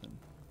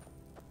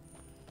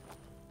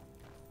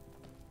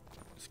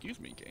 Excuse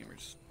me,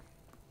 gamers.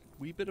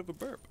 Wee bit of a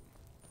burp.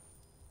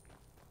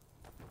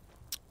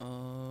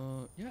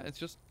 Yeah, it's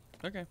just...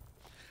 Okay.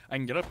 I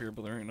can get up here,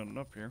 but there ain't nothing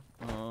up here.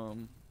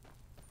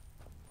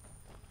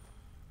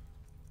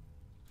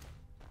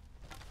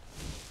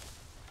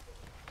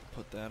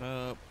 Put that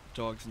up.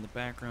 Dogs in the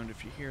background,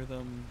 if you hear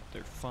them,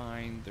 they're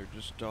fine. They're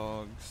just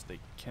dogs. They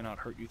cannot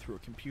hurt you through a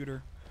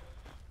computer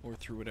or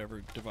through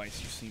whatever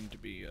device you seem to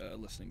be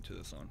listening to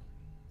this on.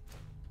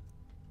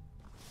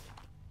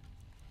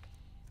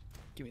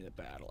 Give me the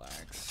battle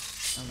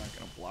axe. I'm not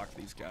gonna block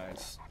these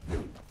guys.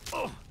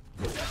 Oh.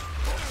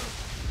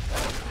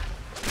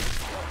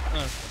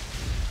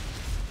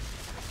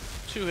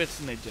 Two hits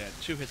and they dead.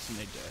 2 hits and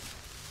they dead.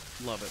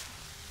 Love it.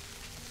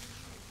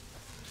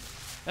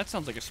 That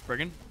sounds like a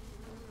Spriggan.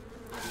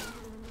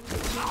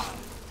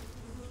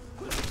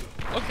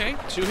 Okay,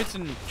 2 hits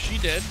and she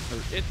dead,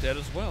 or it dead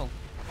as well.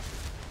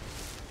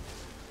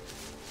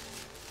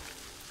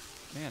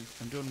 Man,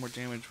 I'm doing more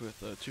damage with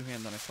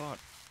 2-hand than I thought.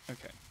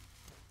 Okay.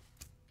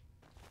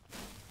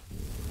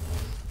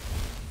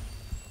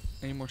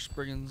 Any more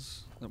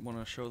Spriggans that want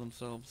to show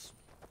themselves?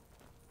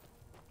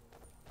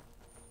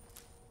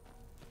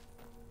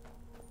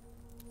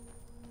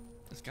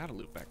 It's gotta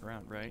loop back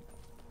around, right?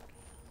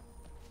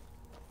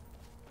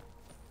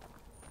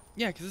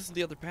 Yeah, because this is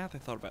the other path I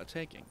thought about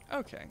taking.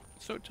 Okay,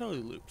 so it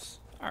totally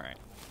loops. Alright.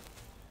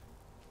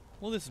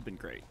 Well, this has been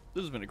great.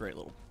 This has been a great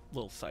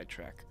little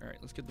sidetrack. Alright,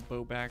 let's get the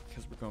bow back,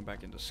 because we're going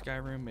back into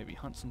Skyrim. Maybe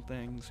hunt some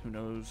things. Who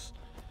knows?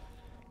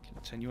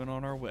 Continuing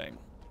on our way.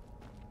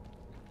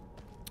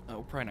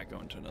 We'll probably not go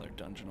into another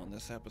dungeon on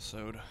this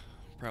episode.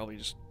 Probably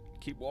just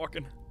keep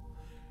walking.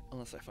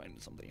 Unless I find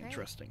something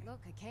interesting.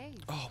 Look, a cave.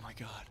 Oh my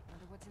god.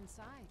 Wonder what's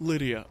inside.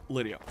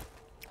 Lydia.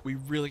 We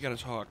really gotta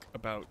talk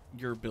about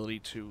your ability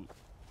to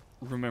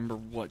remember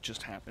what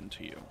just happened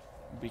to you.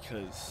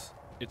 Because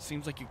it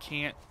seems like you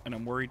can't, and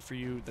I'm worried for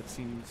you. That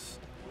seems...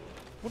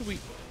 What do we...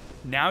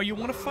 Now you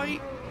want to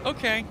fight?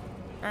 Okay.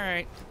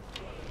 Alright.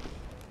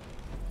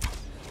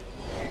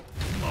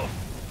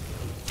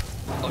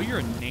 Oh, you're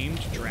a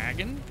named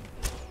dragon?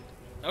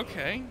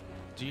 Okay.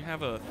 Do you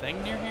have a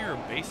thing near here, a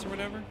base or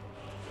whatever?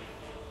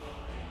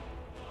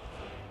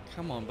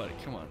 Come on, buddy,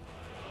 come on.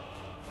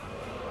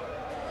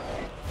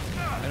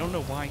 I don't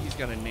know why he's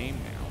got a name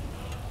now.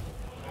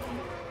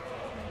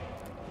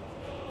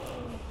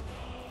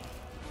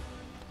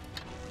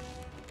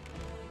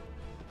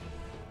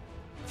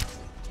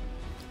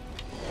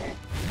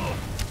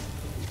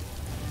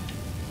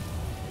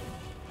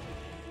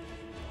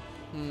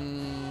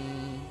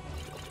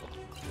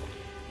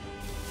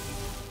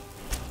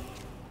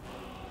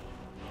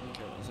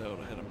 Okay, I was able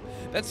to hit him.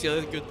 That's the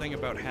other good thing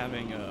about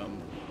having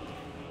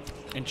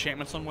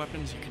enchantments on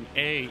weapons. You can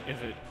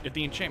if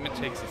the enchantment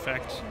takes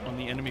effect on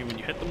the enemy when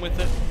you hit them with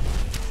it,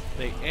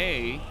 they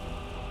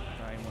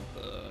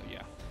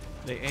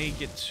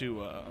get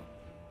to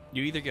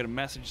you either get a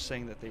message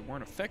saying that they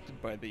weren't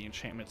affected by the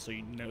enchantment, so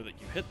you know that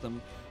you hit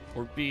them,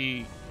 or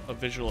B, a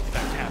visual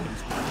effect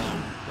happens with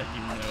them that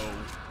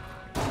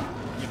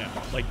you know,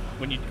 like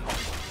when you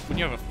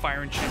have a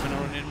fire enchantment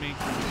on an enemy, you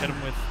hit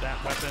them with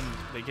that weapon,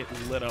 they get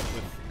lit up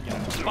with, you know,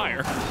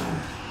 fire.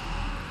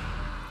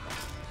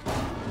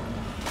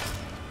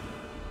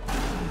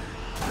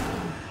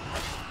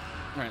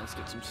 Alright, let's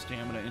get some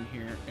stamina in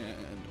here, and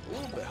a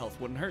little bit of health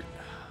wouldn't hurt.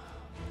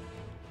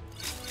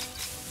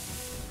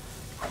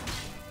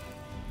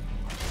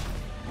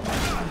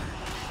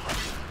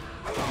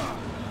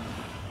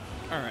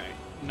 Alright,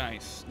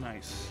 nice.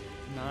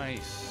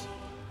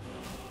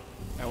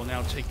 I will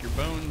now take your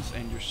bones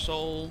and your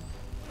soul.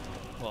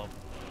 Well,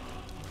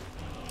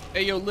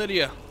 hey yo,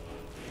 Lydia,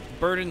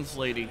 Burden's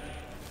lady,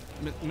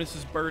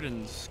 Mrs.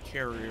 Burden's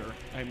carrier.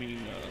 I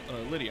mean,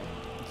 Lydia.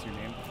 What's your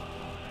name?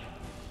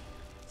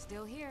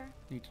 Still here.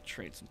 Need to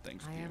trade some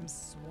things with I you. am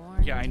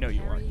sworn. Yeah, I know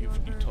you are. to carry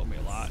You've your told me a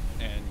burdens. lot,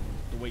 and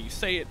the way you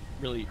say it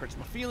really hurts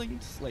my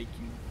feelings. Like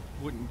you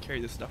wouldn't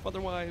carry this stuff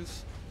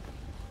otherwise.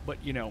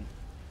 But you know,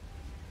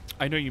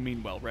 I know you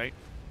mean well, right?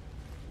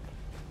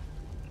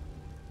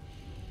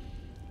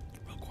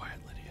 Real quiet,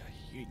 Lydia.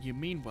 You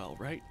mean well,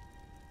 right?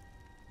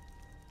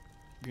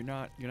 You're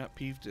not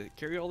peeved to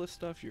carry all this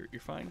stuff. You're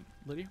fine,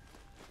 Lydia.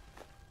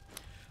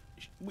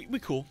 We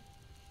cool.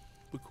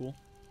 We cool.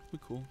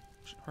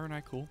 Her and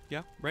I cool.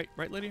 Yeah, right,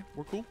 Lydia.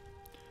 We're cool.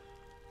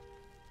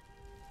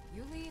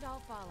 You lead, I'll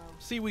follow.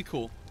 See, we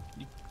cool.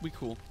 We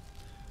cool.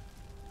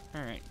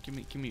 All right, give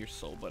me your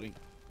soul, buddy.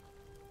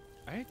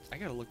 I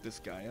gotta look this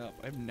guy up.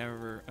 I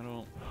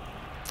don't.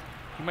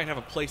 He might have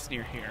a place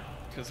near here,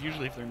 because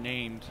usually if they're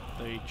named,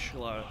 they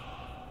chill out.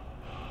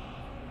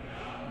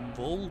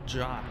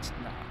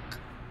 Voljatnak.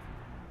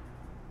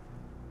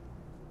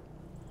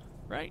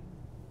 Right?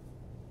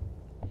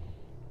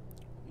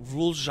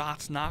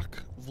 Voljatnak.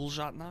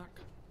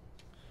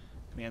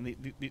 Man,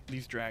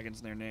 these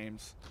dragons and their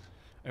names.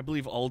 I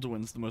believe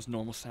Alduin's the most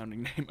normal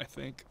sounding name, I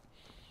think.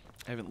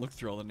 I haven't looked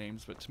through all the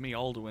names, but to me,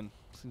 Alduin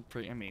seems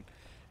pretty. I mean,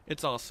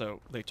 it's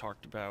also, they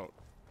talked about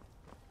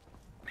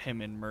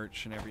him in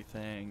merch and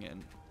everything,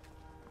 and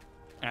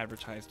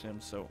advertised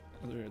him, so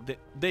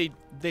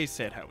they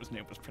said how his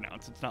name was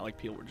pronounced. It's not like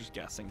people were just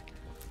guessing,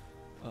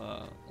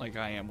 like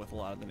I am with a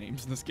lot of the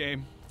names in this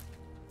game.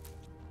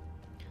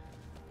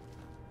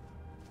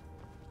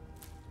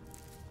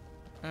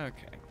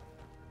 Okay.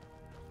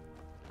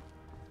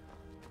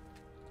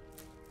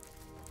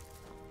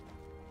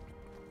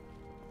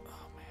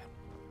 Oh man.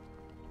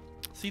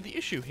 See, the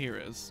issue here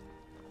is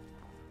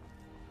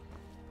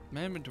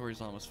my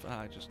inventory's almost.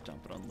 I just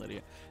dump it on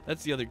Lydia.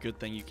 That's the other good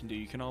thing you can do.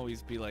 You can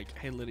always be like,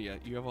 "Hey Lydia,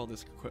 you have all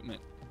this equipment.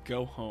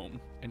 Go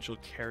home," and she'll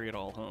carry it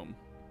all home.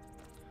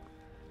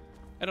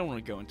 I don't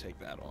want to go and take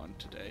that on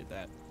today.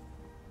 That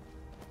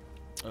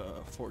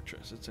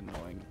fortress. It's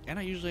annoying, and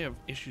I usually have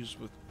issues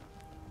with.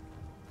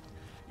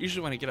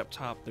 Usually when I get up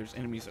top, there's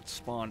enemies that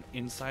spawn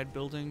inside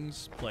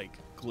buildings, like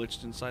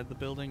glitched inside the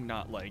building,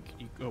 not like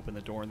you open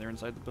the door and they're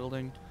inside the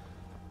building.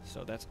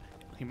 So that's...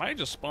 He might have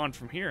just spawned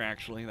from here,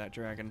 actually, that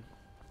dragon.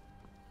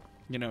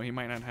 You know, he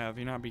might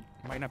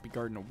not be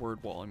guarding a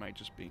word wall. He might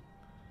just be...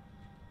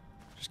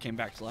 Just came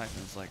back to life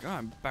and it's like, oh,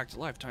 I'm back to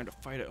life, time to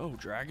fight it. Oh,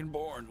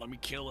 Dragonborn, let me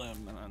kill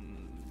him. And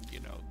then,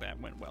 you know,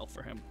 that went well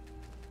for him.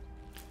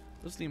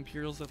 Those are the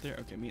Imperials up there?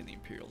 Okay, me and the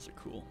Imperials are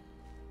cool.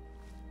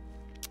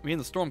 Me and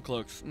the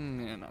Stormcloaks,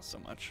 not so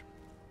much.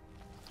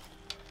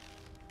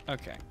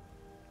 Okay.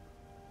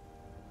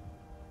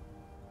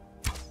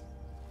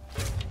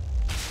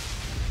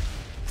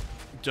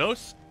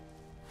 Dose.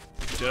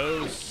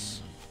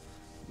 Dose.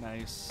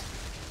 Nice.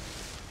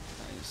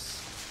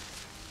 Nice.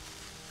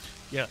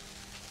 Yeah.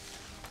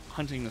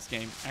 Hunting this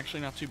game,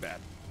 actually not too bad.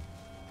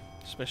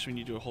 Especially when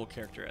you do a whole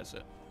character as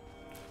it.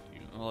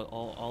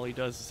 All he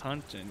does is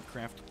hunt and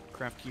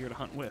craft gear to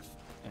hunt with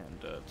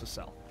and to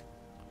sell.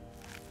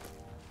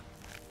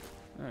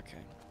 Okay.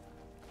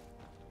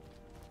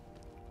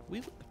 We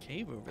lit the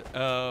cave over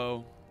there.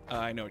 Oh,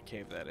 I know what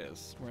cave that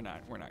is. We're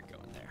not going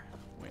there.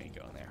 We ain't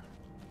going there.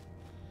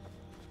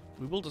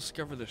 We will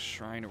discover this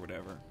shrine or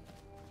whatever.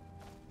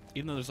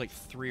 Even though there's like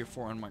 3 or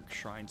 4 unmarked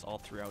shrines all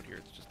throughout here,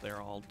 it's just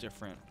they're all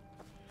different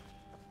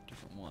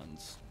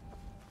ones.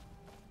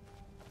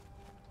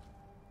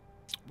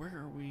 Where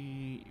are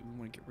we? We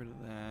want to get rid of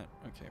that.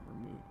 Okay,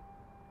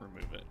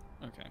 remove it.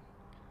 Okay.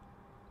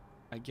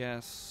 I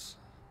guess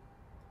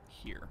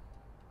here.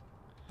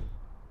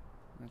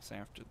 That's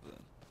after the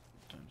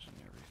dungeon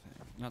and everything.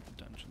 Not the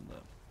dungeon,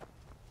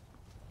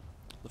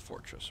 the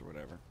fortress or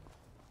whatever.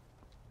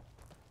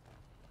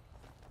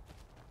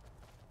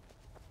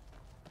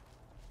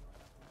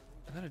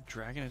 Is that a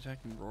dragon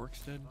attacking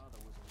Rorikstead?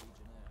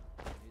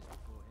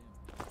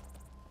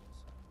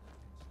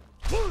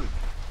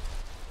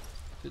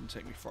 Didn't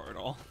take me far at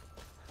all.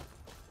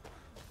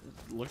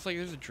 It looks like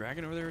there's a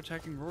dragon over there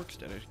attacking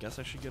Rorikstead. I guess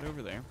I should get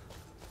over there.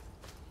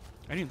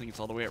 I didn't think it's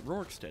all the way at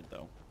Rorikstead,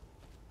 though.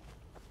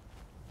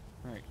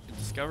 Alright,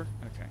 discover?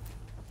 Okay.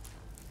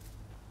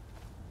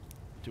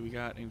 Do we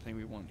got anything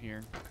we want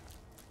here?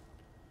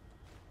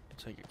 I'll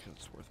take it because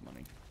it's worth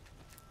money.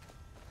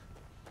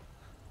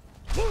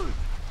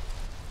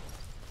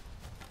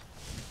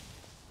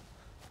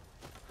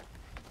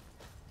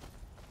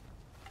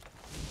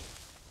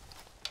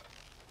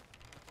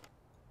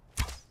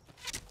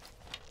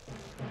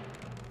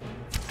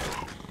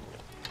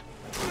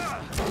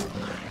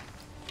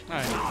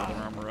 I need other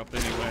armor up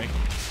anyway.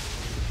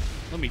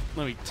 Let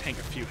me tank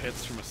a few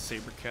hits from a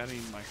saber cat. I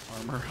need my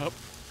armor up.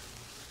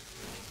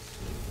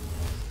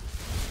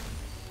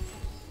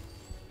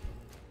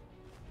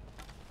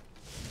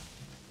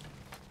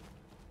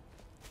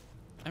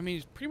 I mean,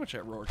 he's pretty much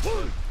at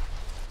Rorikstead.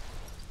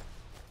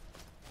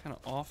 Kind of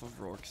off of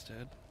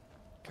Rorikstead.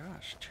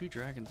 Gosh, 2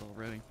 dragons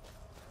already.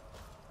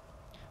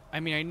 I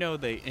mean, I know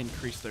they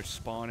increase their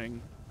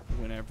spawning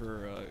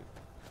whenever,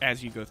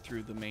 as you go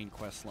through the main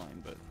quest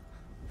line, but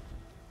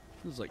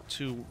this is like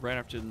 2 right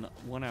after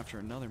one after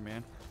another,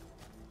 man.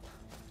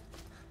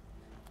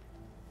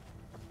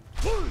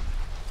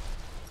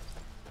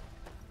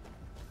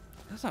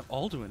 That's not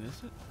Alduin,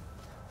 is it?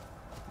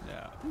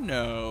 No.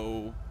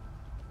 No.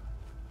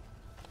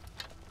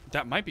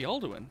 That might be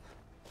Alduin.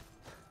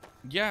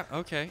 Yeah,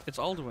 okay, it's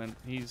Alduin.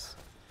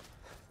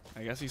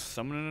 I guess he's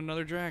summoning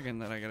another dragon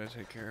that I gotta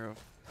take care of.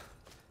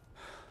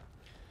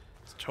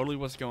 It's totally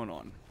what's going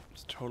on.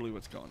 It's totally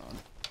what's going on.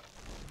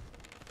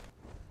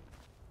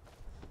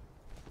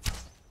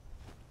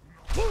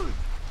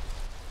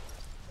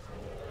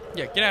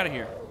 Yeah, get out of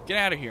here. Get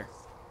out of here.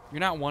 You're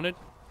not wanted.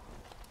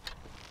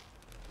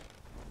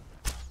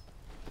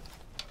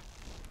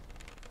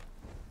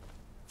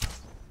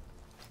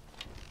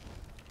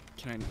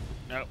 Can I?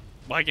 No.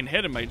 Well, I can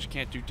hit him. I just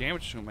can't do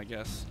damage to him, I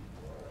guess.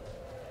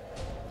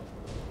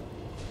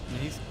 Yeah,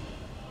 he's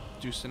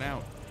deucing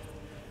out.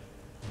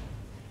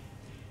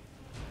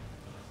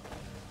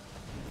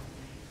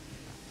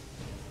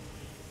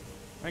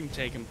 I can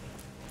take him.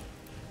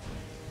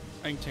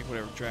 I can take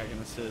whatever dragon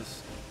this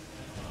is.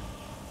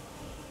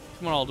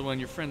 Come on, Alduin.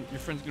 Your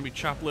friend's gonna be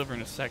chopped liver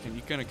in a second.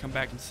 You gonna come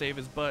back and save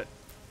his butt?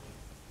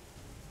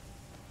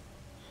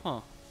 Huh.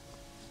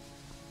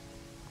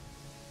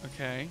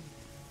 Okay.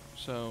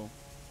 So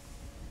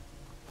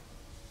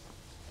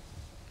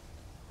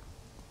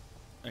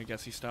I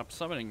guess he stopped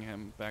summoning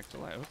him back to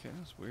life. Okay,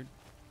 that's weird.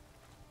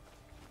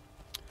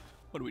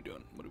 What are we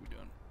doing? What are we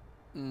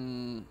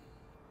doing?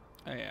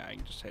 Oh, yeah, I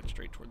can just head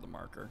straight toward the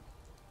marker.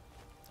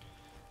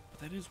 But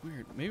that is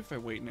weird. Maybe if I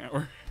wait an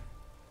hour.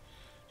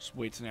 Just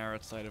waits an hour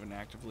outside of an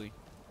actively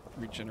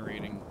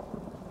regenerating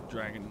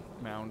dragon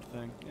mound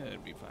thing. Yeah,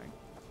 it'd be fine.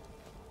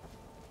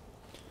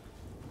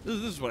 This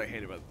is what I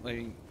hate about it.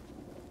 Like,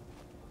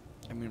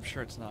 I mean, I'm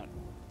sure it's not.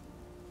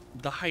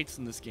 The heights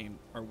in this game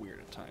are weird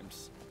at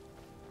times.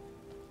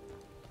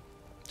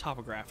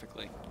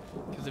 Topographically.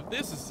 Because if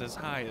this is as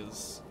high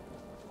as...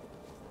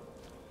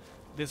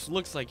 This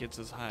looks like it's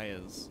as high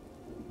as...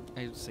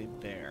 I would say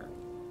there.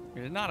 I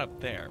mean, not up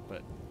there,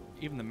 but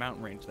even the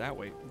mountain range that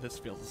way, this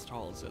feels as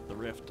tall as the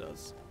rift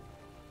does.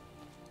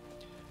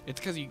 It's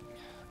because you...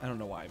 I don't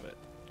know why, but...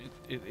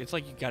 It's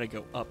like you gotta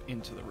go up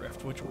into the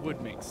rift, which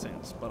would make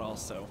sense, but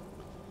also...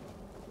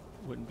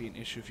 Wouldn't be an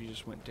issue if you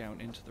just went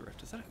down into the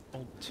rift. Is that an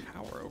old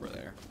tower over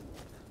there?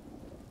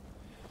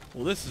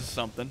 Well, this is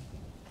something.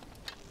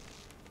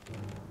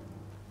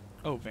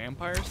 Oh,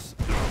 vampires?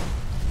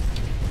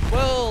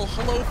 Well,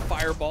 hello,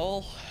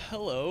 fireball.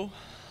 Hello.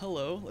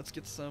 Hello. Let's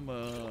get some,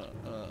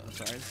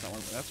 sorry,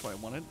 that's what I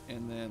wanted.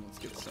 And then let's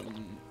get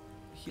some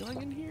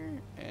healing in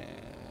here.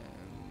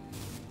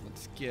 And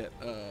Let's get,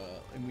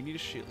 and we need a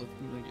shield. Let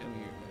me get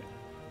me.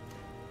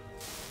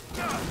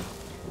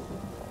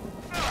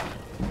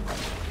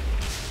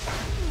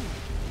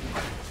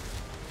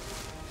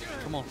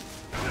 Come on.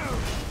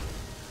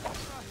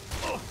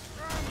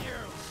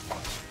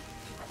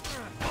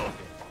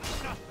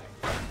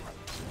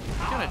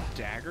 Got a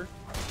dagger?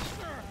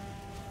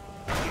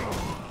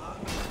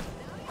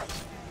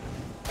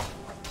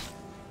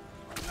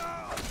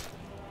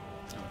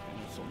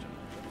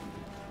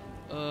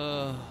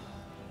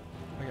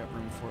 I got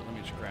room for it. Let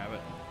me just grab it.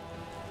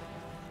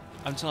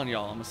 I'm telling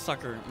y'all, I'm a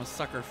sucker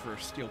for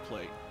steel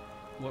plate.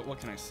 What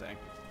can I say?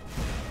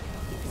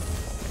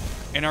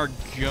 An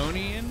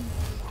Argonian?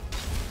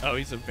 Oh,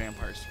 he's a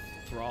vampire's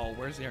thrall.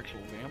 Where's the actual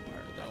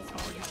vampire, though?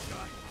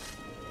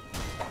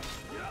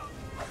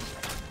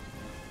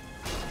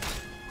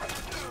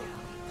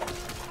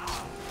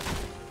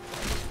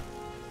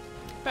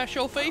 Bash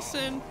your face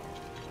in.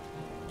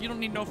 You don't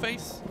need no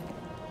face.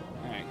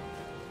 Alright.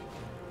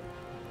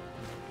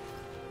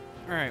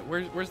 Alright,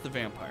 where's the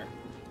vampire?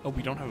 Oh,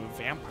 we don't have a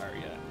vampire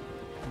yet.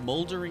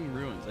 Moldering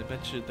Ruins. I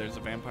bet you there's a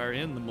vampire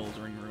in the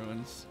Moldering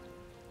Ruins.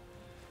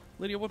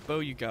 Lydia, what bow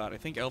you got? I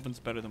think Elvin's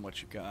better than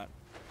what you got.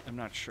 I'm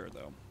not sure,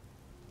 though.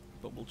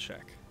 But we'll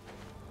check.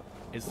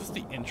 Is this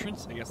the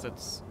entrance? I guess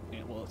that's...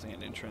 Yeah, well, it's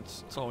an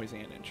entrance. It's always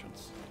an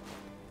entrance.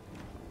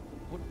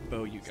 What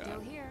bow you got? Still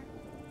here.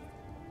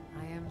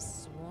 I am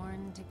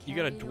sworn to carry You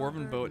got a your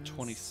dwarven bow at burdens.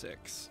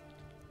 26.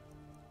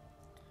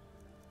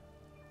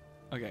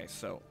 Okay,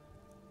 so...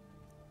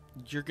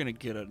 You're gonna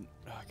get a... Okay,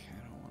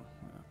 I don't want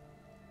to...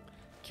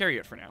 Carry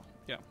it for now.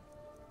 Yeah.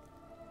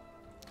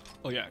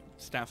 Oh yeah,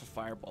 Staff of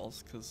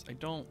Fireballs, because I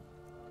don't...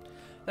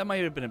 That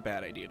might have been a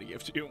bad idea to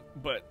give to you,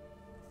 but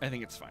I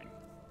think it's fine.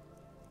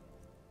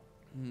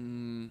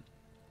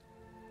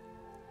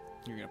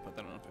 You're gonna put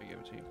that on if I give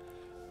it to you.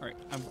 Alright,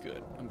 I'm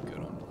good. I'm good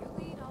on...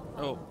 You lead, I'll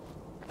follow. Oh,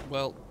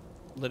 well,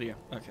 Lydia.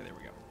 Okay, there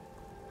we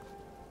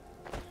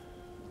go.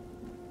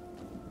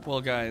 Well,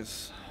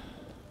 guys...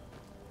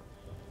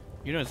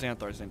 You know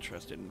Xanathar's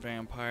interested in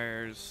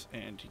vampires,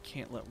 and he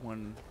can't let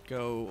one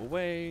go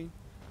away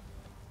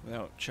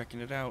without checking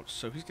it out,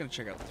 so he's gonna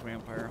check out this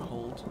vampire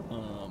hold.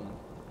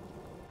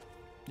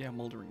 Yeah,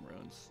 Moldering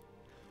Ruins.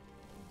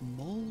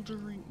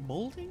 Moldering?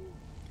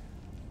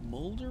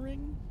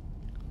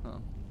 Huh.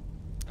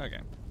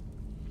 Okay.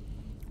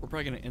 We're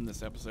probably gonna end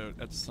this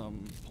episode at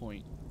some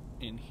point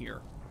in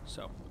here,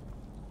 so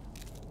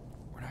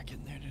we're not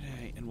getting there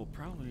today, and we'll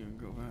probably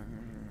go back.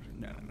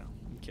 No,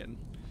 I'm kidding.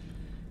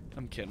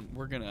 I'm kidding.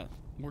 We're gonna,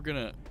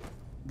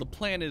 the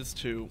plan is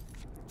to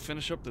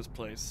finish up this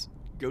place,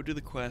 go do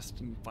the quest,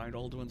 and find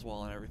Alduin's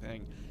Wall and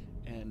everything,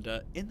 and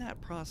in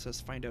that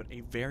process find out a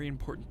very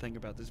important thing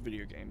about this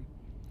video game.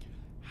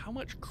 How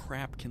much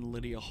crap can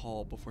Lydia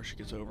haul before she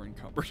gets over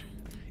encumbered?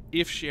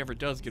 If she ever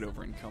does get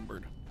over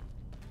encumbered.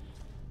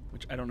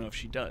 Which I don't know if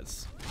she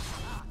does.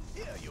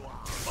 Here you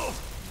are.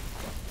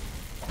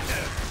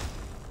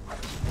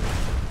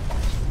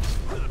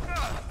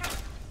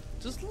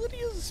 Does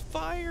Lydia's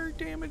fire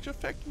damage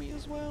affect me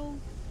as well?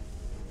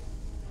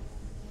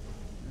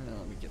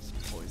 Let me get some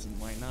poison.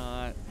 Why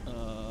not?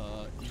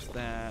 Use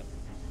that.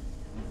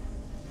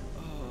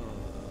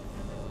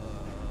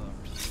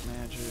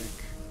 Magic.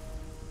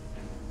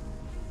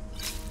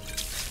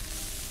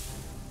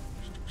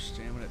 Restore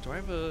stamina. Do I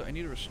have a... I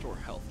need to restore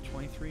health.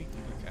 23?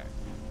 Okay.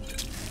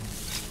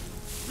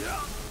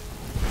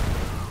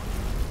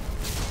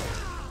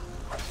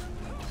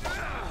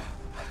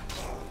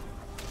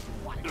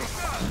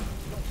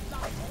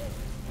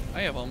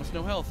 I have almost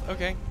no health.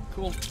 Okay,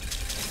 cool.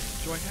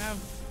 Do I have...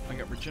 I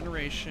got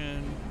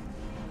regeneration.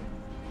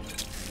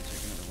 Take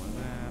another one of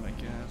that, I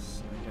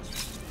guess. I guess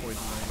it's just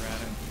poison while we're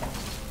at it.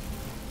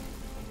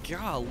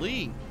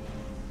 Golly!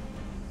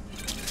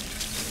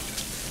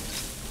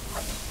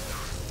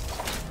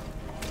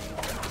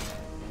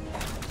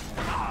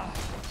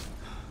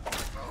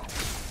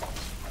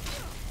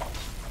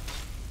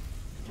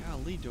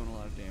 Golly, doing a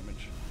lot of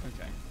damage.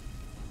 Okay.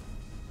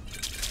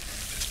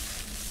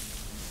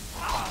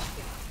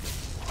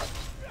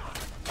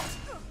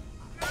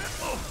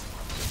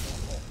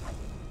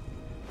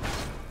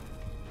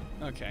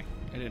 Okay,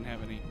 I didn't have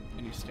any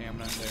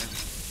stamina there.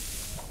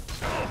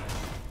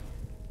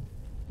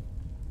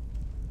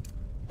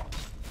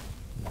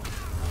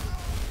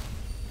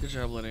 Good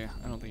job, Lydia.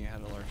 I don't think you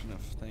had a large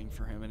enough thing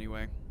for him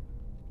anyway.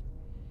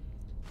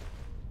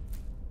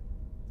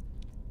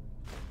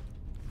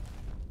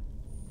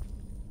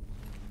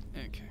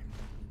 Okay.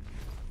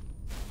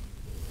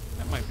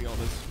 That might be all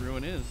this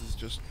ruin is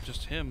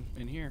just him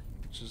in here,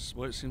 which is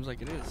what it seems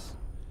like it is.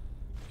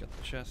 Got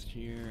the chest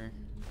here.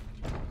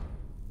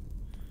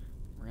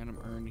 Random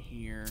urn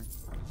here.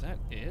 Is that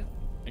it?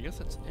 I guess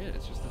that's it.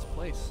 It's just this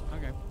place.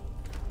 Okay.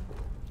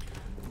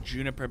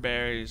 Juniper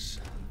berries.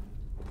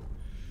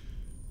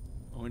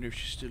 I wonder if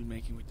she's still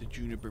making with the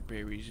juniper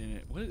berries in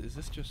it. What is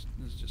this? This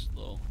is just a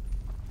little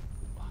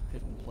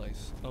hidden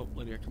place. Oh,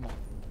 Lydia, come on.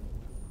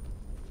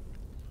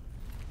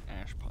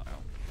 Ash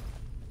pile.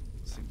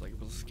 Seems like it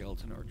was a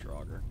skeleton or a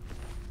draugr.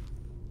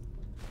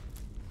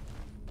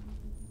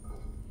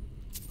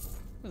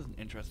 This is an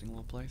interesting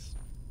little place.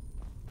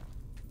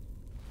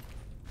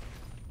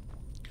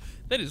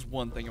 That is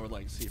one thing I would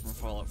like to see from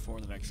Fallout 4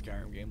 in the next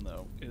Skyrim game,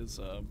 though, is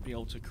be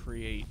able to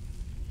create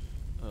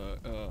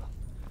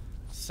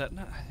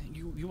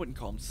you wouldn't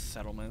call them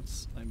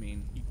settlements. I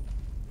mean,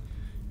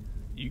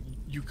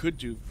 you could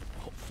do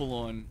full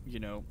on, you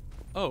know,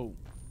 oh,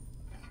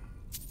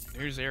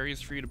 there's areas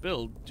for you to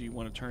build. Do you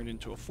want to turn it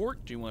into a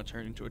fort? Do you want to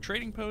turn it into a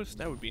trading post?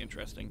 That would be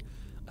interesting,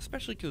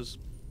 especially because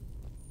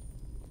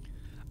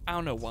I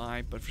don't know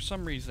why, but for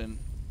some reason,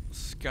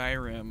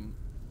 Skyrim,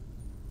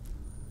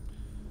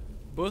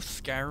 both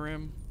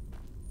Skyrim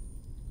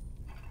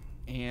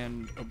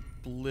and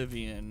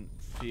Oblivion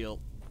feel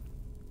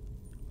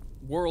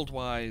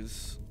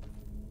world-wise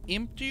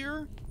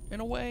emptier in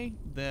a way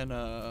than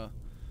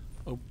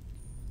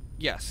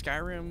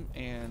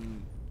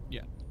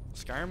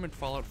Skyrim and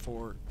Fallout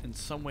 4 in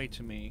some way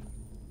to me,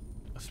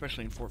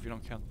 especially in 4 if you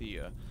don't count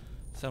the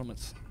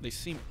settlements, they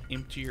seem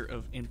emptier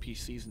of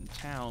NPCs and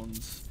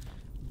towns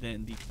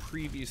than the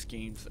previous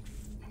games that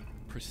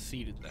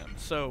preceded them.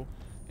 So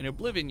in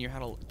Oblivion, you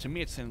had to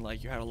me it seemed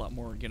like you had a lot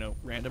more, you know,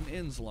 random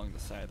inns along the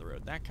side of the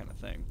road, that kind of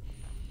thing.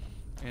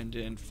 And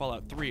in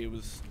Fallout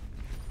 3,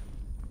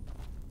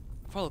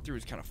 Fallout 3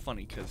 was kind of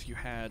funny because you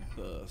had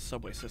the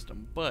subway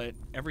system, but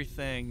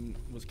everything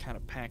was kind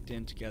of packed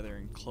in together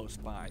and close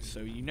by, so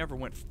you never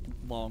went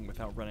long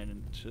without running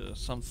into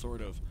some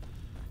sort of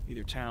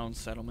either town,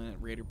 settlement,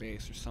 raider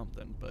base, or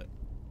something. But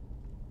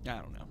I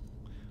don't know.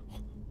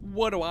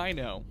 What do I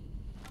know?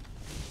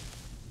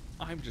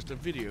 I'm just a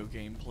video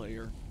game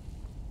player.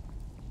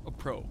 A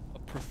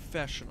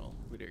professional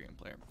video game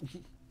player.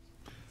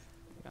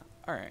 Yeah.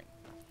 Alright.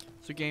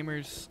 So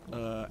gamers,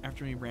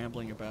 after me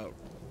rambling about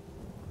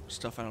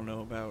stuff I don't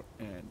know about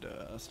and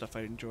stuff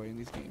I enjoy in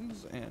these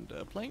games and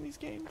playing these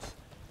games,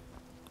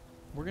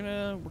 we're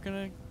gonna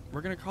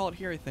call it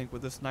here, I think,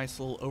 with this nice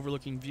little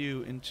overlooking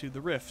view into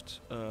the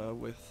rift,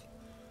 with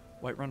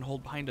Whiterun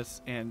Hold behind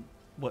us and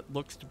what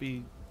looks to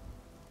be,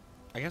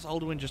 I guess,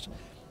 Alduin just...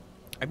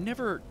 I've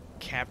never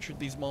captured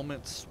these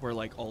moments where,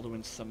 like,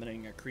 Alduin's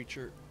summoning a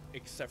creature,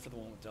 except for the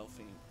one with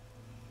Delphine.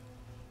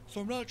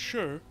 So I'm not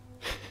sure.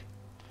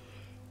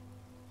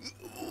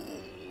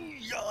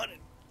 Yawning.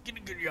 Get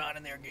a good yawn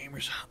in there,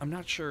 gamers. I'm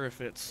not sure if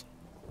you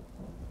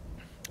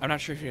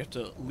have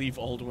to leave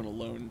Alduin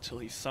alone until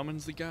he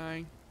summons the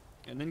guy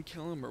and then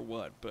kill him or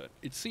what, but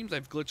it seems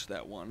I've glitched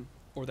that one,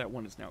 or that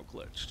one is now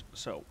glitched.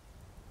 So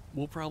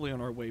we'll probably, on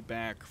our way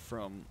back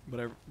from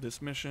whatever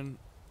this mission,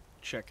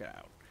 check it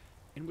out.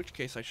 In which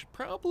case I should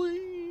probably,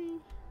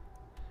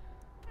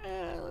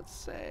 let's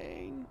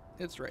say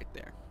it's right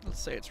there.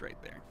 Let's say it's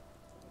right there.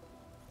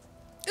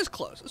 It's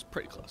close. It's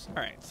pretty close.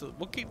 Alright, so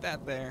we'll keep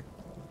that there.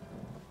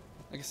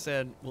 Like I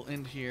said, we'll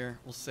end here.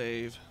 We'll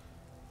save.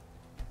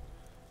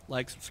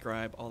 Like,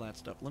 subscribe, all that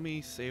stuff. Let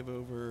me save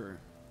over,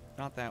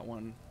 not that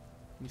one.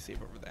 Let me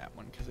save over that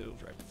one because it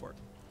was right before it.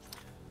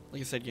 Like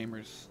I said,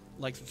 gamers,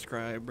 like,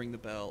 subscribe, ring the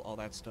bell, all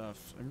that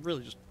stuff. And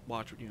really just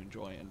watch what you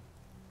enjoy and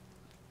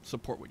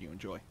support what you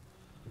enjoy.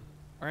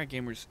 Alright,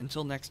 gamers,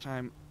 until next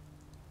time,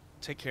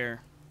 take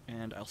care,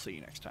 and I'll see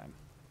you next time.